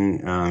was working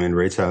in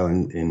retail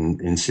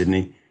in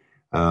Sydney.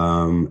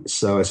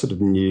 So I sort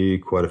of knew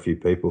quite a few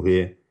people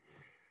here,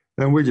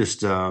 and we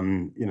just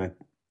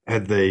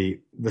had the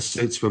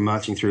suits were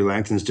marching through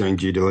Langton's doing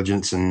due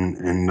diligence,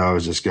 and I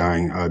was just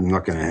going, I'm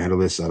not going to handle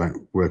this. I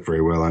don't work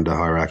very well under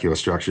hierarchical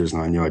structures,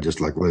 and I knew I'd just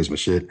lose my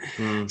shit.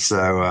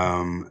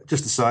 So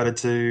just decided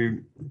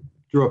to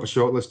draw up a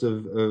short list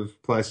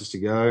of places to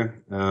go,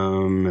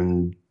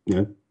 and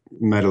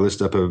made a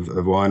list up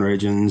of wine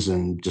regions,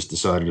 and just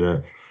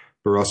decided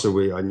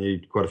Barossa. I knew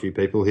quite a few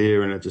people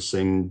here, and it just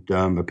seemed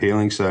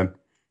appealing. So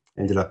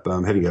ended up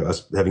didn't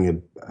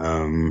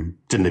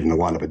even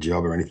line up a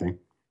job or anything.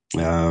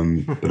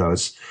 But I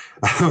was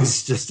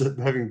just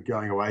having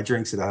going away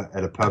drinks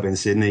at a pub in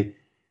Sydney,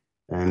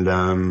 and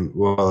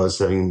while I was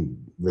having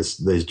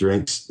these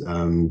drinks,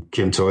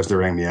 Kim Toysner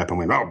rang me up and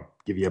went, "I'll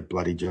give you a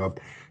bloody job."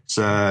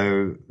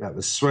 So that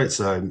was sweet.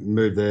 So I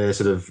moved there.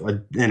 I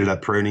ended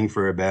up pruning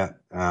for about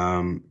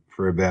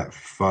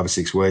 5 or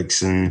 6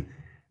 weeks, and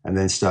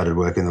then started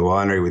working the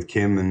winery with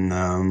Kim,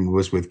 and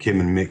was with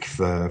Kim and Mick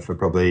for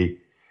probably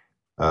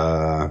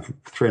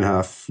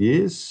 3.5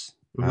 years.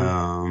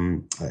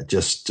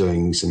 Just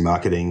doing some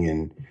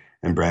marketing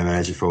and brand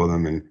manager for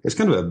them, and it's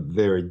kind of a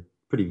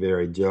pretty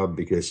varied job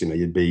because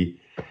you'd be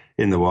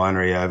in the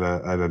winery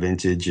over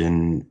vintage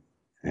and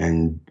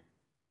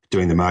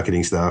doing the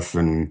marketing stuff,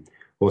 and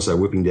also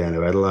whipping down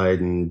to Adelaide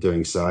and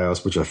doing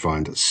sales, which I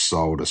find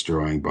soul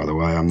destroying, by the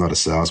way. I'm not a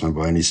salesman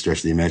by any stretch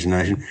of the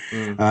imagination.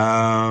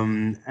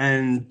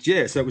 And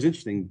yeah, so it was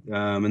interesting.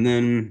 And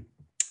then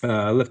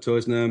I left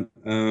Toysner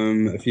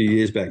a few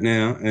years back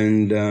now,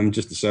 and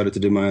just decided to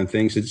do my own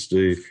thing. So just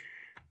do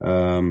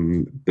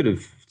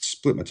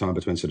split my time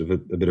between sort of a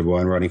bit of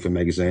wine writing for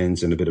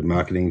magazines and a bit of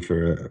marketing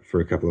for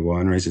a couple of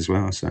wineries as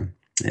well. So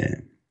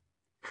yeah.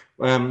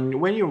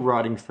 When you're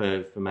writing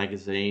for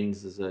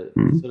magazines, there's a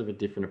sort of a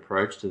different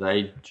approach. Do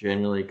they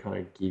generally kind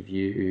of give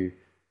you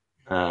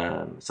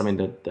something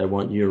that they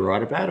want you to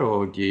write about,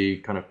 or do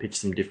you kind of pitch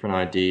some different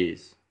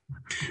ideas?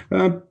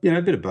 A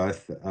bit of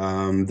both.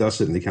 They'll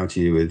certainly come to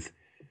you with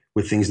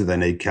things that they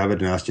need covered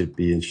and ask you to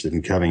be interested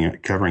in covering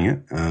it.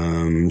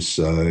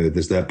 So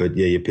there's that. But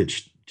yeah, you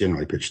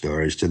generally pitch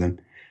stories to them.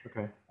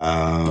 Okay.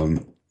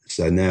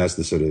 So now's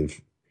the sort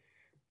of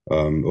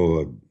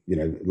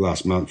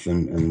last month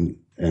and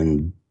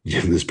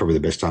this is probably the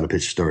best time to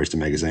pitch stories to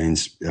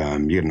magazines.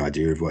 You get an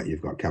idea of what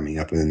you've got coming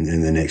up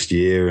in the next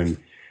year, and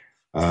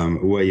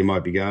where you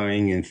might be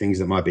going and things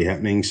that might be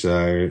happening.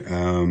 So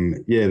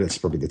that's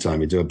probably the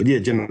time you do it. But yeah,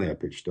 generally I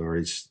pitch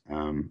stories,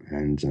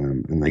 and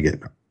they get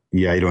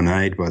yayed or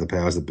nayed by the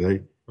powers that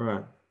be.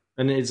 Right.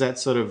 And is that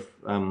sort of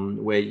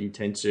where you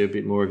tend to do a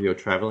bit more of your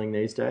travelling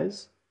these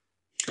days?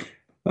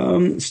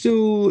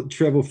 Still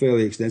travel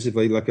fairly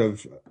extensively. Like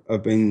I've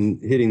been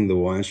hitting the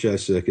wine show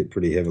circuit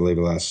pretty heavily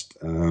the last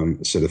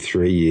sort of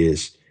 3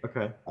 years.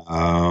 Okay.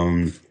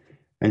 And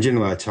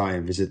generally I tie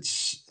in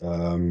visits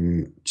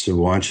to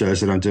wine shows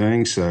that I'm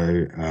doing.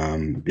 So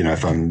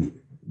if I'm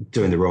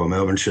doing the Royal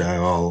Melbourne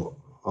show,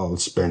 I'll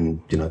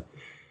spend 3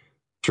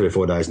 or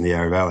 4 days in the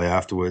Yarra Valley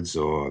afterwards,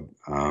 or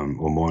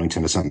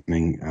Mornington or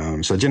something.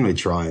 So I generally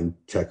try and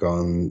tack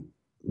on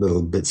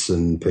little bits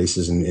and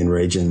pieces in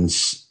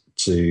regions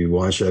to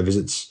wine show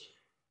visits,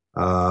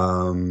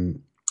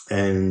 and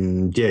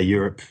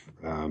Europe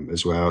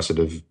as well, sort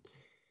of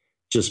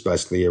just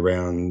basically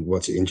around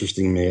what's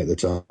interesting me at the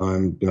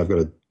time. I've got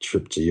a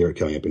trip to Europe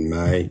coming up in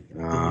May,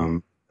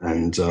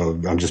 and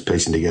I'm just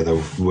piecing together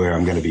where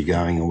I'm going to be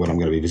going and what I'm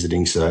going to be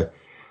visiting. So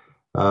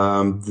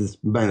there's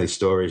mainly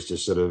stories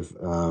just sort of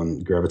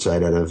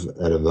gravitate out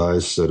of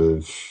those sort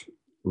of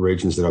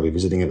regions that I'll be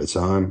visiting at the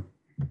time.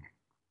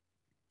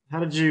 How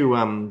did you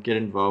get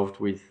involved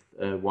with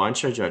wine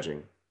show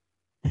judging?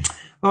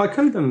 I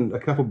kind of done a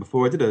couple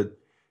before. I've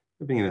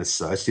been an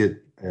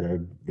associate at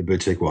the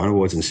Boutique Wine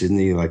Awards in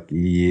Sydney like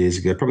years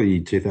ago, probably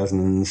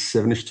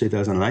 2007-ish,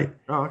 2008.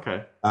 Oh,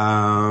 okay.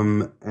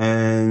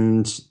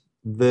 And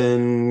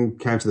then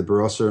came to the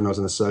Barossa, and I was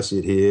an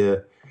associate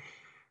here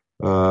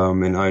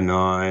in '09,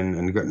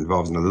 and got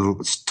involved in a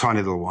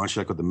tiny little wine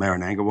show called the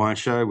Marananga Wine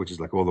Show, which is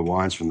like all the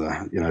wines from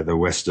the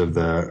west of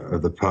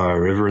the Poa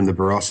River in the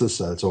Barossa.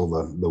 So it's all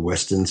the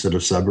western sort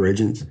of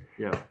sub-regions.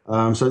 Yeah.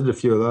 So I did a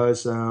few of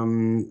those.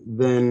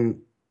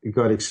 Then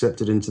got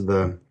accepted into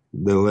the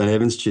Len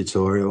Evans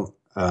tutorial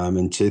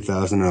in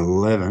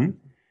 2011.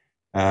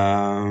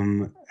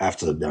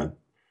 After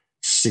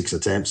 6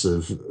 attempts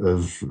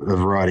of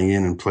writing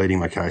in and pleading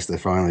my case, they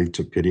finally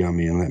took pity on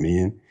me and let me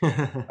in.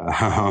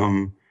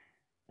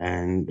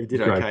 And you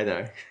did okay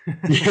though.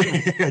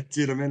 Yeah, I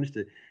did. I managed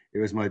to. It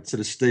was my sort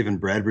of Stephen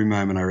Bradbury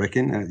moment, I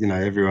reckon.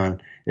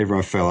 Everyone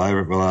fell over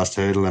at the last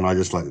hurdle, and I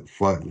just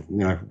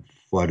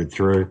floated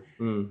through.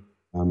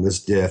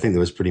 I think there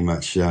was pretty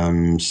much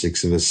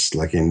 6 of us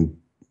like in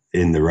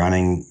the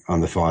running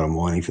on the final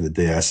morning for the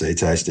DRC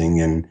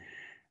tasting, and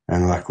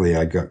luckily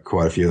I got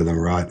quite a few of them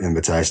right in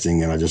the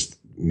tasting, and I just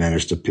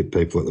managed to pick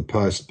people at the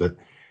post. But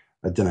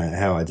I don't know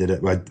how I did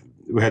it. We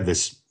had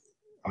this.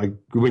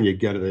 When you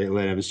go to the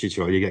Len Evans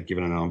tutorial, you get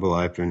given an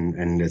envelope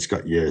and it's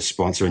got your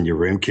sponsor and your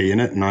room key in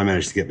it. And I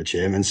managed to get the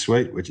chairman's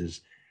suite, which is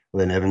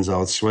Len Evans'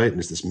 old suite, and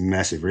it's this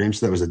massive room.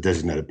 So that was a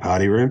designated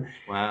party room.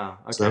 Wow.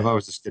 Okay. So I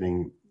was just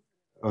getting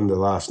on the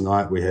last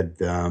night. We had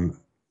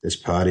this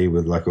party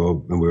with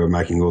and we were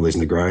making all these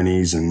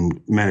Negronis,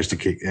 and managed to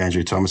kick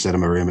Andrew Thomas out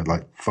of my room at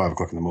like 5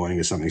 o'clock in the morning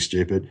or something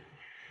stupid.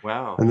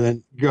 Wow. And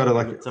then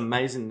it's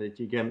amazing that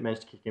you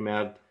managed to kick him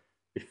out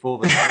before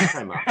the sun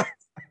came up.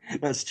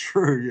 That's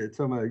true. Yeah,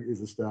 Tomo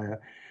is a stayer.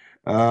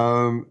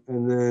 And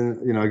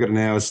then, I got an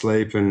hour's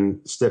sleep and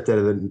stepped out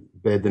of the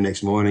bed the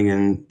next morning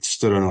and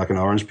stood on like an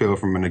orange peel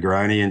from a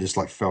Negroni and just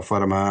like fell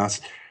flat on my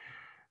ass.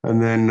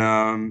 And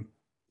then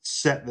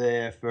sat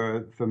there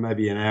for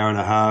maybe an hour and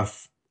a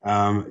half,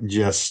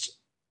 just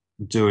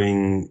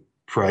doing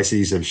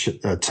précis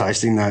of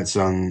tasting notes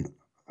on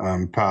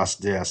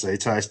past DRC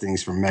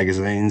tastings from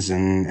magazines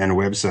and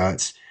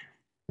websites,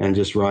 and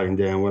just writing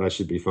down what I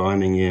should be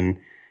finding in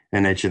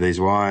each of these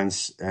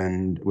wines,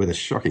 and with a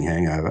shocking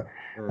hangover,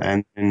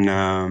 and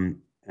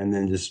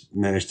then just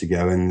managed to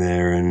go in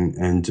there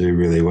and do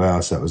really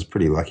well. So it was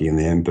pretty lucky in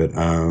the end, but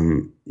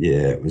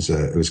yeah, it was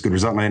a good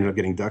result. And I ended up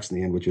getting ducks in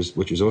the end, which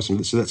was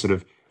awesome. So that sort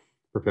of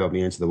propelled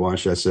me into the wine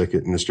show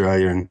circuit in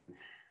Australia, and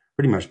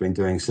pretty much been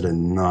doing sort of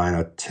 9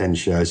 or 10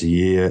 shows a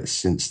year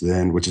since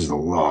then, which is a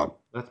lot.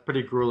 That's a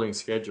pretty grueling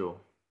schedule.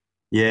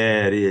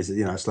 Yeah, it is.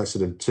 It's like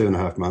sort of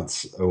 2.5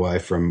 months away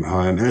from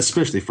home, and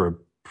especially for a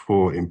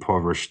poor,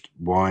 impoverished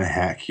wine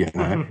hack,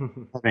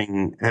 having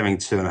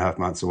 2.5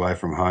 months away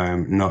from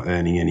home, not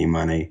earning any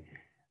money,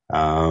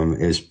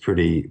 is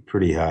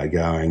pretty hard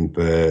going.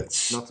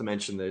 But not to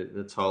mention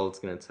the toll it's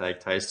going to take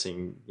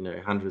tasting,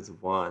 hundreds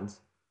of wines.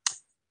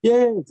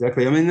 Yeah,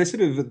 exactly. I mean, it's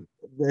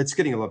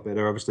getting a lot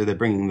better. Obviously, they're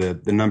bringing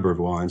the number of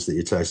wines that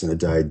you taste in a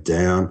day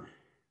down.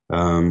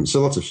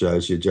 So lots of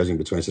shows you're judging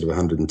between sort of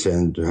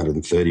 110 to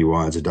 130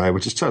 wines a day,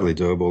 which is totally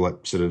doable.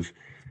 Like sort of,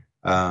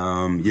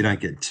 you don't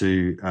get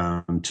too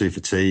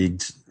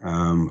fatigued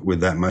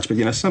with that much.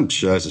 But some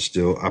shows are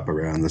still up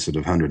around the sort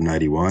of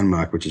 180 wine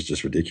mark, which is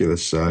just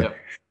ridiculous. So, yep.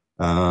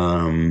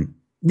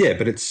 Yeah,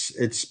 but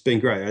it's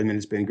been great. I mean,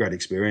 it's been a great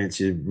experience.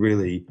 You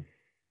really,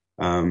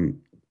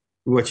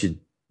 what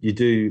you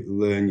do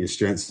learn your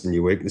strengths and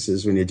your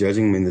weaknesses when you're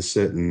judging. I mean, there's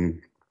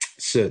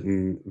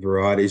certain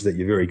varieties that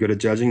you're very good at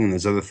judging, and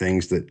there's other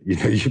things that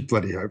you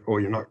bloody hope,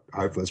 or you're not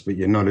hopeless, but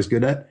you're not as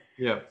good at.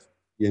 Yeah,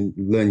 you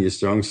learn your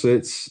strong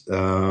suits.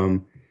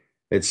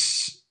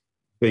 It's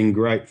been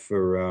great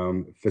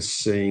for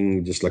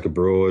seeing just like a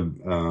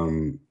broad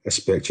a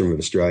spectrum of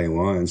Australian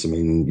wines. I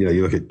mean,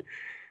 you look at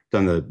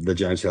done the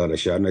James Halliday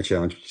Chardonnay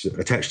Challenge, which is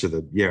attached to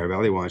the Yarra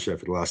Valley Wine Show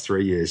for the last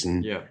 3 years,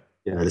 and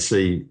to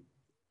see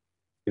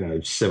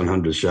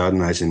 700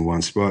 Chardonnays in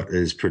one spot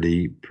is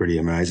pretty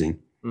amazing.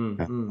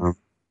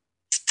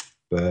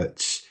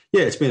 But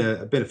yeah, it's been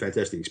a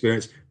fantastic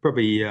experience.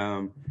 Probably,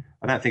 I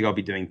don't think I'll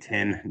be doing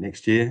 10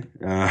 next year.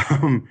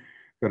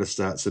 Got to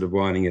start sort of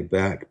winding it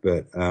back,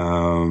 but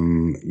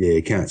yeah,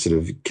 you can't sort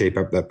of keep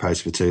up that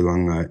pace for too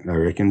long, I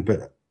reckon.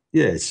 But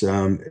yeah,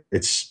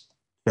 it's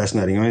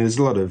fascinating. I mean, there's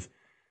a lot of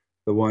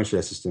the wine show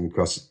system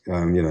gets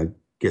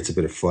a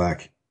bit of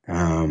flack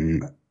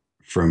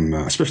from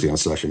especially on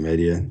social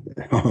media,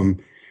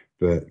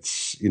 but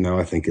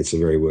I think it's a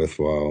very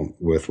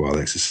worthwhile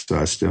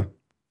exercise still.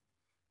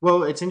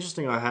 Well, it's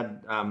interesting. I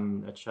had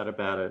a chat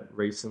about it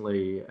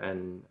recently,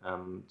 and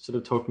sort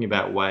of talking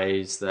about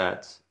ways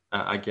that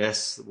I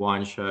guess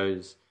wine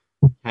shows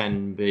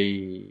can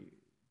be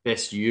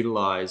best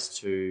utilized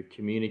to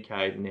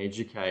communicate and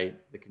educate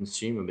the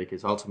consumer,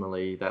 because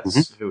ultimately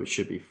that's who it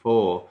should be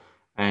for,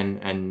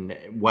 and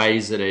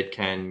ways that it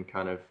can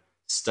kind of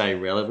stay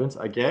relevant,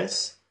 I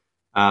guess.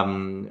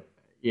 And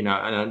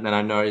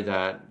I know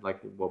that like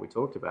what we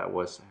talked about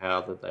was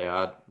how that they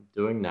are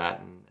doing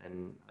that,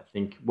 and I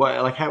think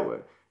how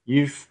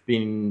you've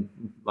been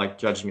like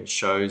judging at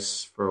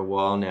shows for a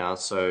while now,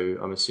 so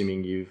I'm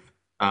assuming you've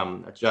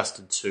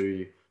adjusted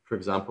to, for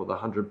example, the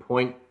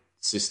 100-point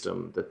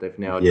system that they've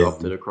now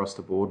adopted across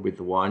the board with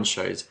the wine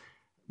shows.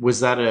 Was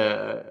that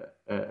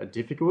a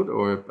difficult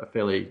or a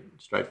fairly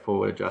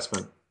straightforward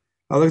adjustment?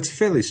 Oh, look, it's a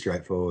fairly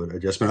straightforward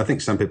adjustment. I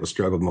think some people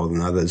struggled more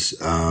than others.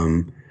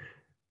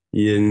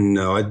 When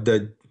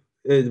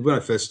I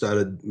first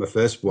started my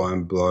first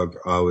wine blog,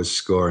 I was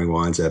scoring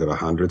wines out of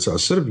 100, so I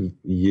was sort of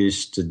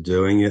used to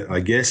doing it, I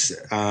guess.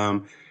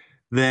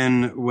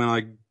 Then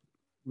when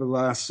the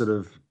last sort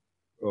of,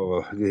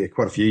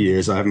 quite a few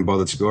years, I haven't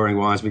bothered scoring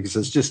wines because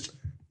it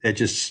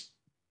just,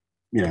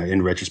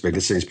 in retrospect,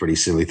 it seems a pretty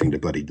silly thing to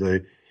bloody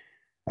do.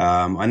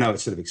 I know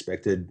it's sort of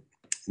expected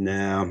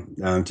now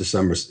in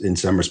some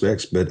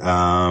respects, but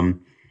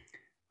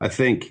I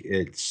think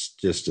it's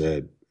just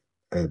a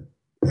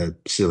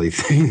silly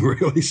thing,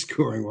 really,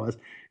 scoring wines.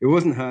 It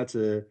wasn't hard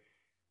to.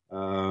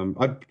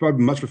 I'd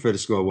probably much prefer to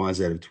score wines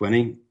out of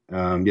 20.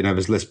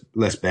 There's less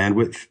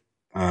bandwidth,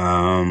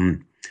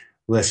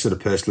 less sort of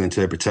personal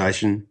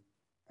interpretation.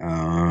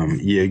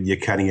 You're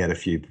cutting out a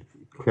few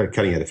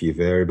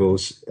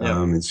variables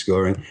in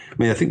scoring. I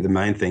mean, I think the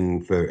main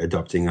thing for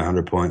adopting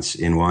 100 points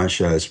in wine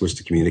shows was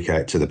to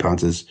communicate to the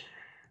punters.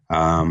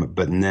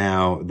 But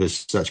now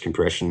there's such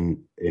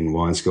compression in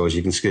wine scores,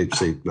 you can see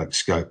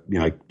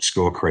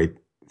score creep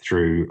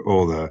through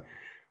all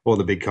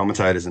the big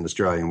commentators in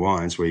Australian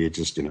wines, where you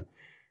just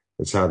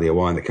it's hardly a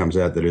wine that comes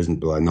out that isn't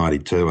below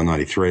 92 or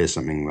 93 or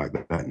something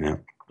like that now.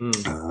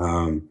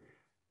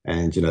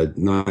 And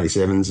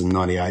 97s and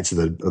 98s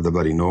are the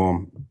bloody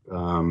norm,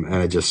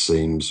 and it just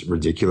seems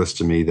ridiculous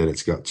to me that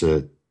it's got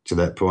to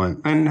that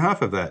point. And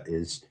half of that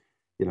is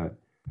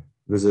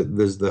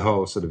there's the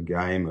whole sort of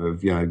game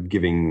of,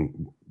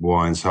 giving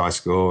wines high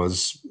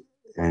scores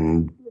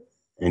and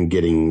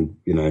getting,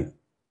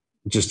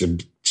 just to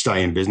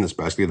stay in business.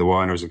 Basically, the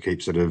wineries will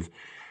keep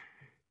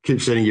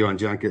sending you on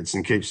junkets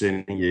and keep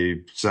sending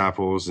you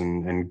samples,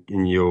 and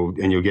you'll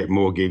get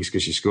more gigs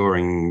because you're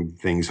scoring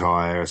things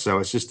higher. So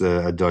it's just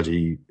a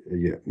dodgy,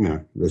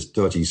 this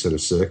dodgy sort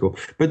of circle.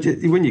 But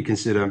when you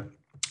consider,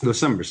 there were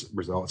some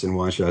results in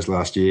wine shows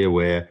last year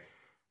where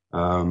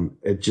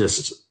it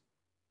just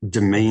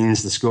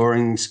demeans the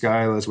scoring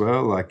scale as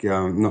well. Like,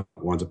 not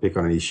one to pick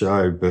on any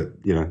show,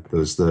 but there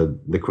was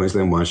the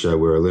Queensland wine show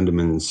where a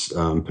Lindeman's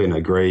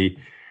Pinot Gris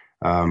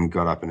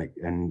got up,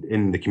 and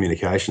in the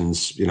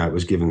communications, it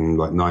was given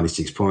like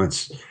 96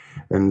 points.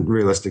 And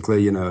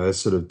realistically, a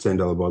sort of $10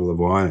 bottle of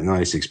wine at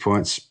 96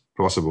 points,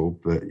 possible,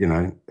 but,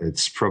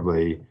 it's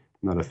probably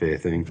not a fair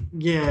thing.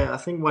 Yeah, I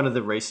think one of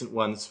the recent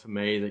ones for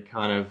me that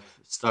kind of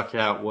stuck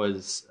out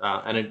was,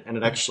 and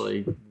it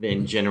actually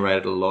then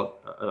generated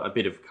a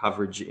bit of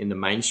coverage in the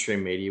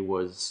mainstream media,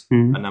 was a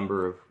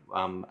number of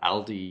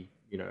Aldi,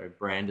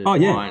 branded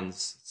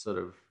wines sort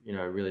of,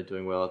 really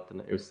doing well.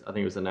 I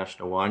think it was the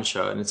National Wine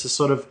Show, and it's just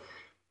sort of,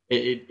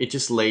 it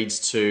just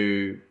leads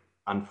to,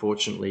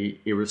 unfortunately,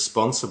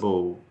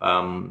 irresponsible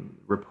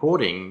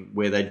reporting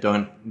where they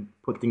don't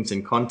put things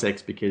in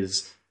context,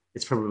 because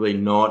it's probably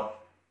not.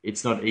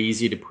 It's not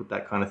easy to put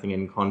that kind of thing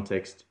in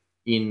context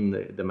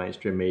in the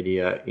mainstream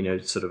media,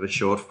 sort of a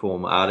short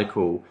form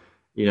article.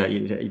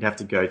 You'd have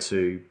to go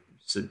to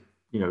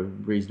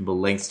reasonable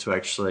lengths to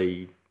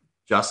actually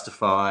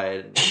justify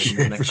it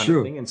and that kind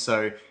of thing. And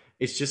so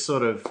it's just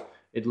sort of,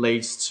 it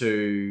leads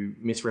to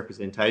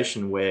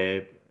misrepresentation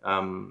where,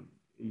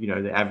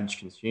 the average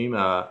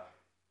consumer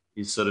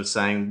is sort of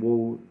saying,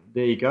 well,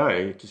 there you go.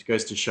 It just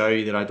goes to show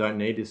you that I don't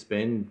need to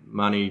spend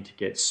money to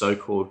get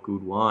so-called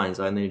good wines.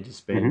 I need to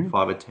spend $5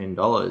 or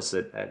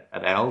 $10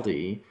 at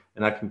Aldi,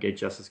 and I can get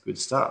just as good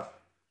stuff.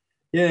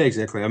 Yeah,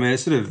 exactly. I mean,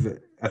 it's sort of,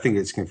 I think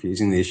it's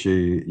confusing, the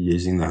issue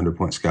using the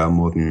 100-point scale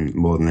more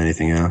than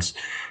anything else.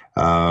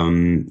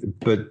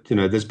 But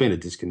there's been a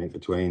disconnect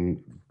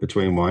between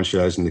wine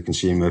shows and the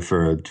consumer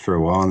for a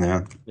while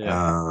now.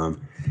 Yeah.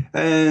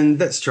 And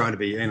that's trying to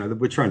be,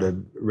 we're trying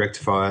to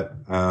rectify it.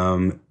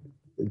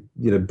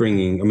 The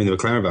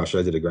McLaren Vale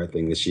show did a great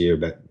thing this year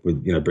about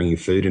bringing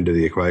food into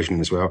the equation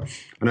as well.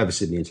 I know the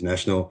Sydney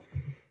International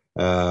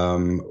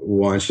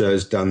wine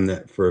show's done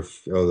that for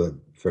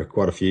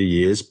quite a few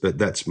years, but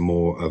that's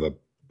more of a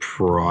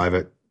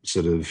private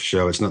sort of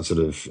show. It's not sort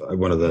of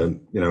one of the,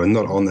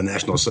 not on the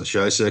national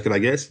show circuit, I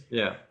guess.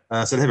 Yeah.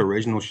 So to have a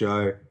regional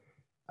show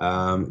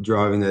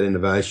driving that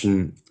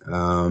innovation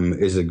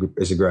is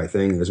a great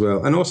thing as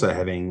well, and also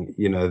having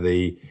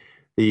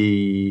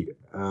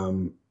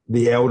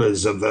the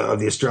elders of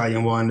the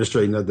Australian wine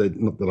industry. Not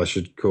that I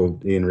should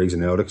call Ian Riggs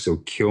an elder because he'll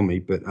kill me,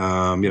 but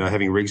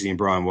having Riggsy and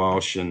Brian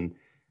Walsh and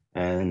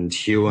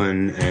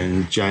Hewan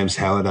and James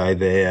Halliday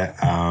there,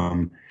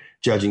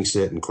 judging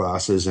certain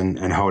classes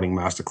and holding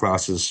master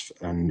classes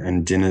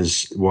and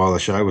dinners while the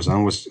show was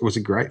on was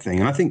a great thing.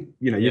 And I think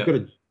you've got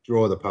to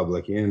draw the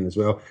public in as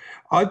well.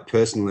 I'd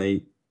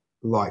personally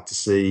like to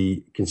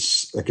see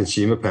a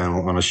consumer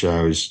panel on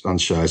shows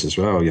as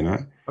well.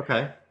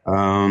 Okay.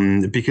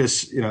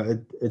 Because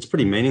it's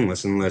pretty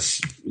meaningless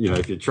unless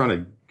if you're trying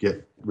to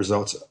get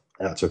results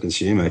out to a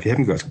consumer, if you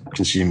haven't got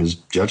consumers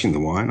judging the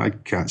wine, I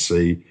can't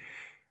see.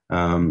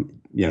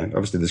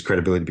 Obviously there's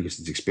credibility because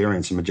it's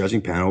experience from a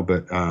judging panel,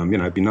 but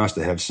it'd be nice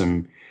to have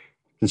some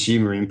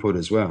consumer input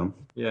as well.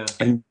 Yeah,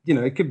 and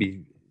it could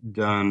be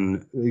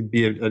done. It'd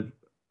be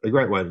a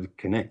great way to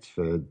connect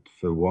for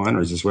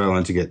wineries as well,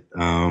 and to get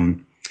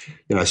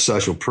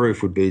social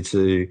proof would be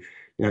to.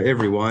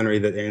 Every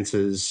winery that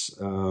enters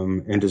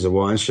a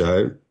wine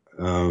show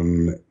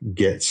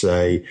gets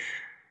a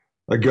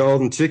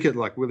golden ticket,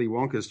 like Willy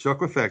Wonka's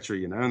chocolate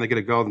factory, and they get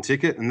a golden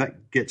ticket, and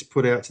that gets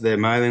put out to their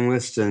mailing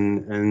list,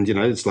 and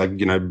it's like,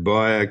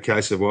 buy a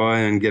case of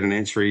wine and get an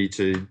entry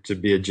to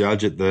be a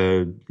judge at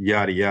the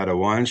yada yada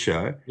wine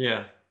show.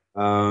 Yeah.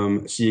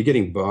 So you're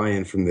getting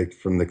buy-in from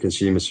the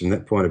consumers from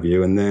that point of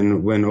view, and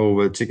then when all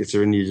the tickets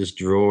are in, you just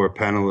draw a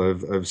panel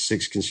of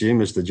 6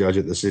 consumers to judge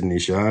at the Sydney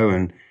show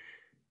and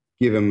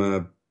give them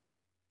a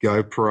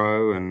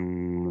GoPro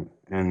and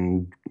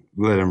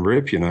let them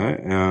rip,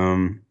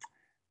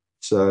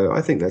 So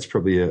I think that's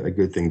probably a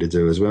good thing to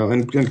do as well.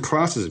 And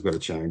classes have got to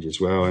change as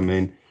well. I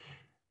mean,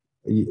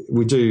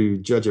 we do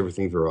judge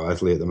everything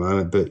varietally at the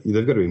moment, but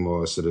they've got to be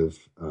more sort of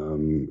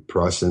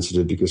price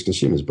sensitive, because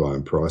consumers buy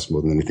on price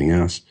more than anything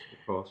else.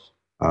 Of course.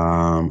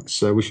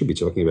 So we should be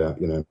talking about,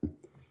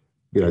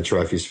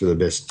 trophies for the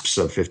best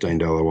sub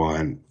 $15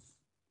 wine.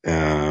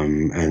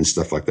 And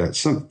stuff like that.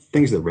 Some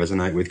things that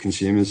resonate with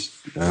consumers.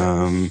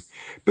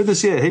 But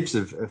there's heaps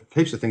of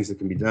things that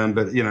can be done.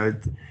 But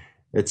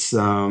it's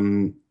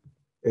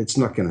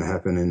not going to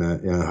happen in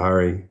a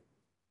hurry.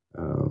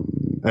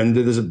 And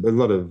there's a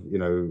lot of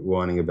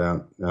whining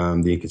about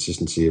the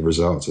inconsistency of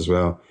results as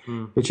well.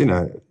 But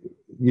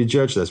you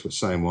judge those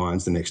same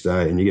wines the next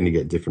day, and you're going to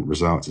get different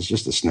results. It's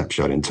just a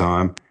snapshot in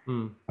time.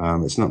 Mm.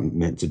 It's not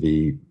meant to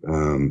be,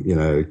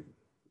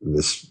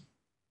 this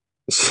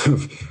sort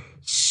of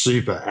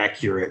super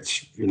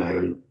accurate,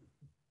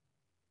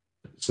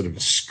 sort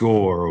of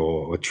score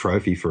or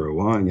trophy for a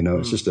wine.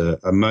 It's just a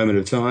moment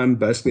of time,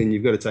 basically, and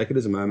you've got to take it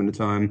as a moment of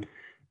time.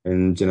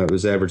 And, it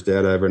was averaged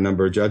out over a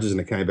number of judges,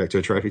 and it came back to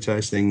a trophy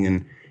tasting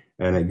and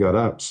it got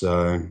up.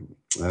 So,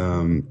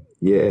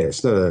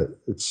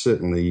 it's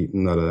certainly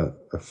not a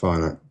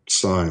finite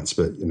science,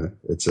 but,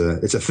 it's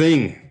a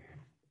thing.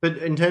 But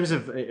in terms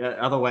of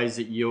other ways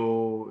that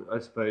you're, I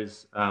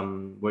suppose,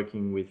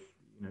 working with,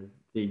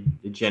 the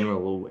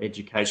general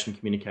education,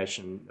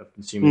 communication of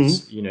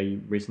consumers,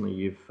 recently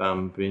you've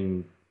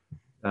been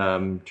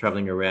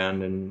traveling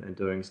around and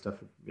doing stuff,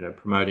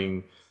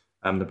 promoting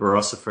the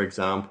Barossa, for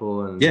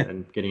example,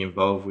 and getting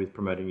involved with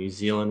promoting New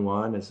Zealand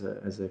wine as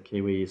a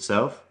Kiwi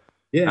yourself.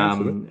 Yeah,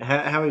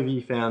 how have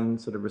you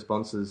found sort of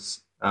responses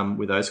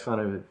with those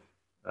kind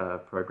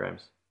of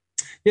programs?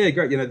 Yeah,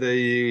 great.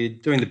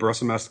 Doing the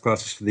Barossa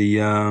masterclasses for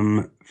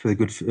the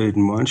Good Food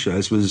and Wine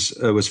shows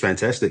was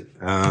fantastic.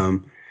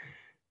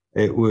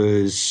 It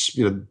was,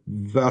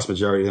 vast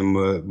majority of them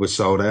were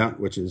sold out,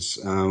 which is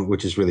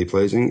really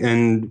pleasing,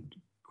 and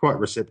quite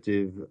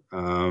receptive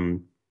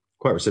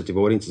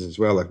audiences as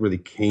well, like really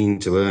keen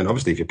to learn.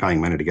 Obviously, if you're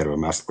paying money to go to a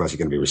masterclass, you're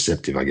going to be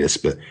receptive, I guess,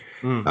 but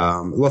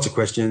lots of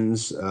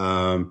questions.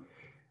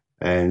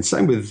 And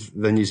same with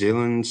the New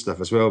Zealand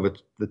stuff as well,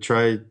 but the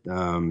trade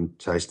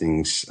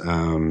tastings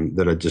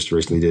that I just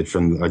recently did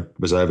I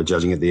was over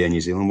judging at the Air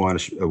New Zealand Wine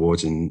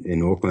Awards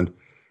in Auckland,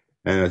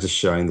 and I was just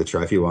showing the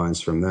trophy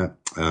wines from that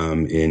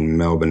in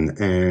Melbourne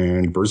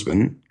and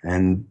Brisbane,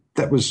 and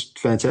that was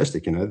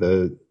fantastic.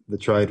 The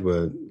trade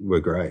were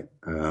great.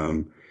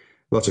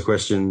 Lots of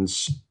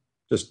questions,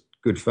 just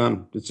good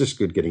fun. It's just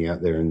good getting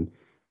out there and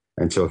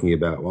talking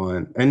about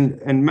wine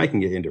and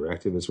making it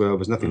interactive as well.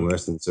 There's nothing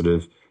worse than sort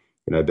of,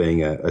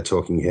 being a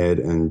talking head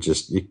and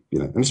just,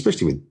 and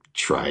especially with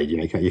trade,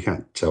 you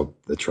can't tell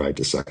the trade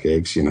to suck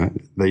eggs, you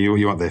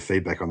want their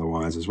feedback on the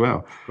wines as well.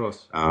 Of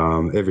course.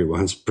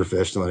 Everyone's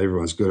professional and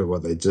everyone's good at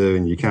what they do,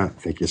 and you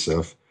can't think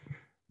yourself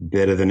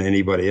better than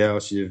anybody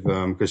else.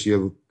 Because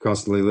you're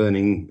constantly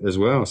learning as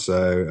well.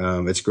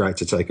 So it's great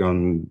to take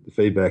on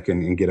feedback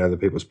and get other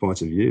people's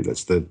points of view.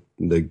 That's the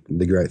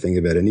great thing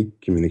about any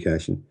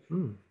communication.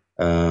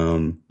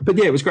 But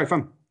yeah, it was great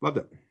fun. Loved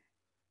it.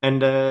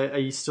 And are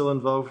you still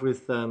involved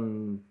with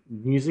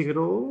music at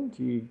all?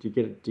 Do you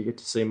get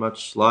to see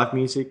much live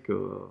music,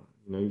 or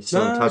you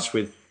still in touch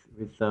with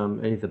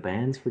any of the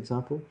bands, for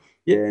example?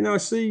 Yeah, no, I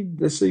see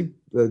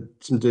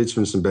some dudes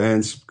from some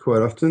bands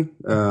quite often.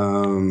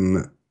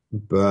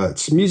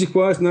 But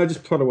music-wise, no,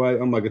 just plot away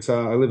on my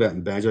guitar. I live out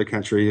in banjo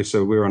country,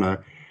 so we're on a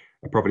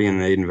property in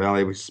the Eden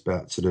Valley, which is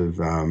about sort of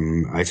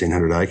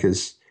 1,800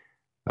 acres.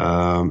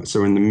 So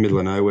we're in the middle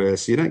of nowhere,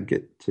 so you don't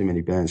get too many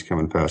bands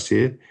coming past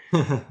here.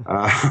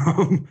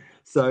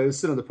 So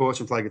sit on the porch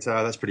and play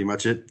guitar. That's pretty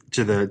much it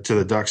to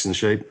the ducks and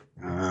sheep.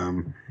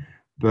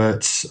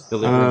 But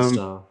Deliverance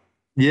style.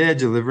 Yeah,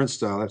 Deliverance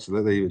style,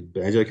 absolutely, with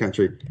banjo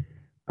country.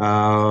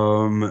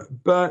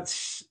 But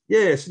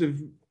yeah, sort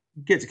of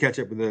get to catch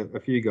up with a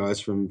few guys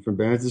from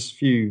bands. There's a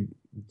few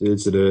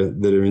dudes that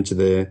are into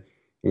their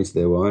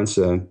wine.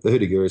 So the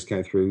Hoodoo Gurus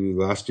came through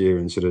last year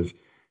and sort of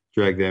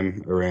drag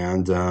them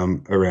around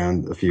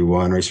a few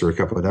wineries for a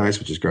couple of days,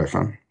 which is great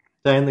fun.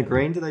 Day in the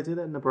Green, do they do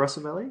that in the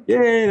Barossa Valley?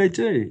 Yeah, they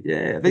do.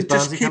 Yeah, they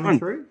just keep on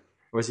through.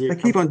 They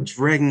keep on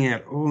dragging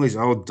out all these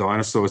old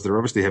dinosaurs that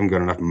obviously haven't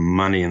got enough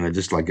money, and they're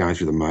just like going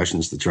through the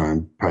motions to try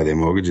and pay their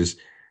mortgages.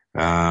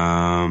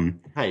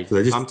 Hey,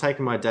 so I'm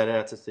taking my dad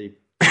out to see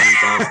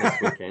Dance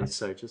next weekend,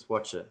 so just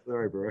watch it.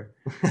 Sorry, bro.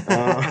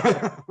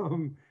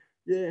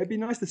 Yeah, it'd be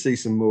nice to see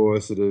some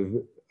more sort of,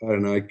 I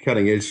don't know,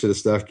 cutting edge sort of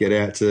stuff. Get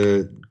out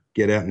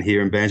and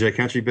hear in banjo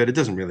country, but it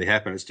doesn't really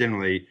happen. It's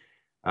generally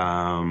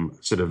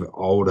sort of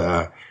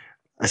older,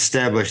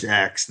 established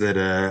acts that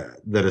are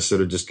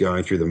sort of just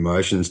going through the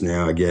motions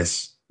now, I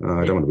guess.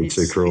 I don't want to be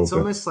too cruel. It's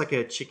almost like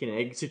a chicken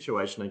egg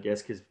situation, I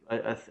guess, because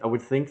I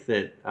would think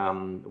that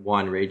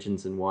wine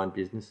regions and wine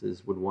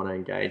businesses would want to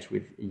engage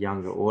with a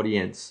younger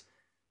audience,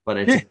 but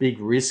it's a big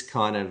risk,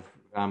 kind of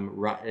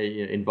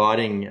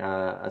inviting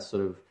a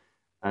sort of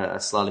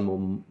a slightly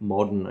more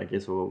modern, I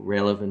guess, or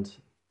relevant,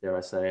 dare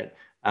I say it,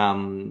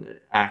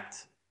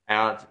 act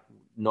out,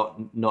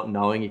 not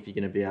knowing if you're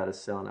going to be able to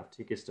sell enough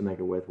tickets to make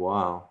it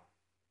worthwhile.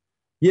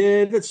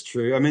 Yeah, that's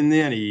true. I mean,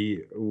 the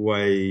only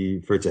way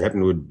for it to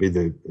happen would be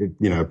the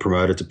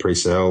promoter to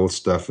pre-sell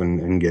stuff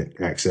and get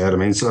acts out. I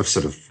mean, so I've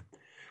sort of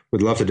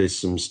would love to do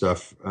some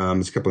stuff.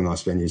 There's a couple of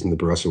nice venues in the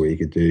Barossa where you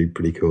could do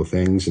pretty cool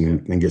things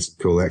and get some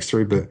cool acts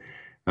through, but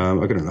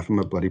I've got enough on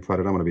my bloody plate.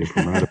 I don't want to be a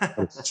promoter.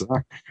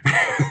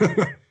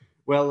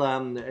 Well,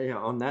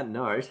 on that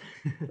note,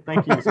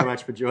 thank you so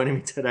much for joining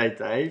me today,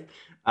 Dave.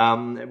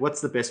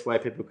 What's the best way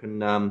people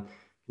can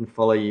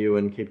follow you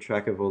and keep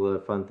track of all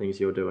the fun things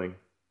you're doing?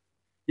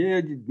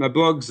 Yeah, my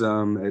blog's at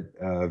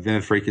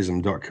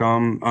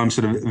Vinofreakism.com. I'm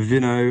sort of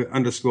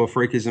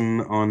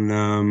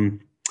Vino_freakism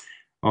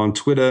on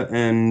Twitter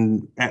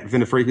and at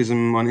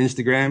Vinofreakism on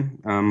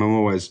Instagram. I'm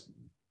always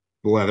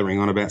blathering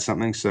on about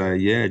something. So,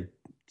 yeah,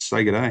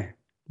 say good day.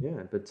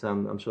 Yeah, but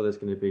I'm sure there's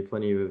going to be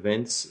plenty of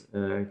events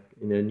in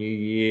the new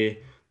year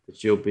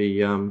that you'll be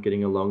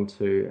getting along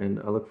to, and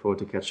I look forward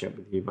to catching up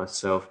with you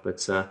myself.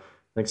 But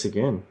thanks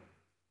again.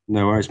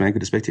 No worries, man. Good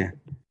to speak to you.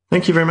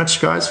 Thank you very much,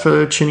 guys,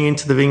 for tuning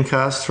into the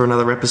Vincast for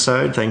another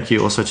episode. Thank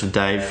you also to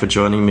Dave for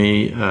joining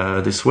me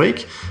this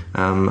week.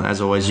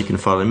 As always, you can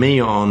follow me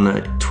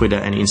on Twitter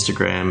and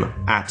Instagram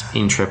at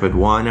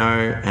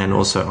IntrepidWino, and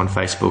also on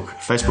Facebook,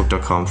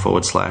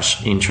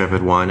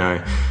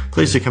 facebook.com/IntrepidWino.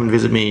 Please do come and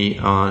visit me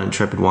on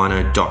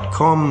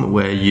intrepidwino.com,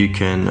 where you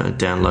can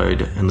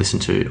download and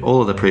listen to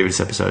all of the previous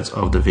episodes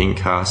of the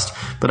Vincast.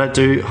 But I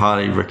do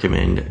highly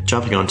recommend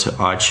jumping onto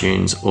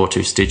iTunes or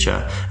to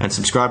Stitcher and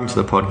subscribing to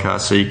the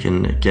podcast so you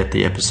can get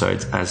the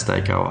episodes as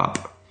they go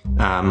up.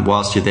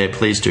 Whilst you're there,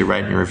 please do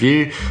rate and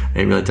review.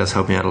 It really does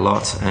help me out a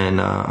lot, and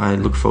I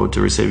look forward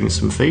to receiving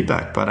some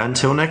feedback. But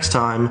until next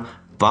time,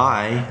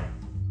 bye.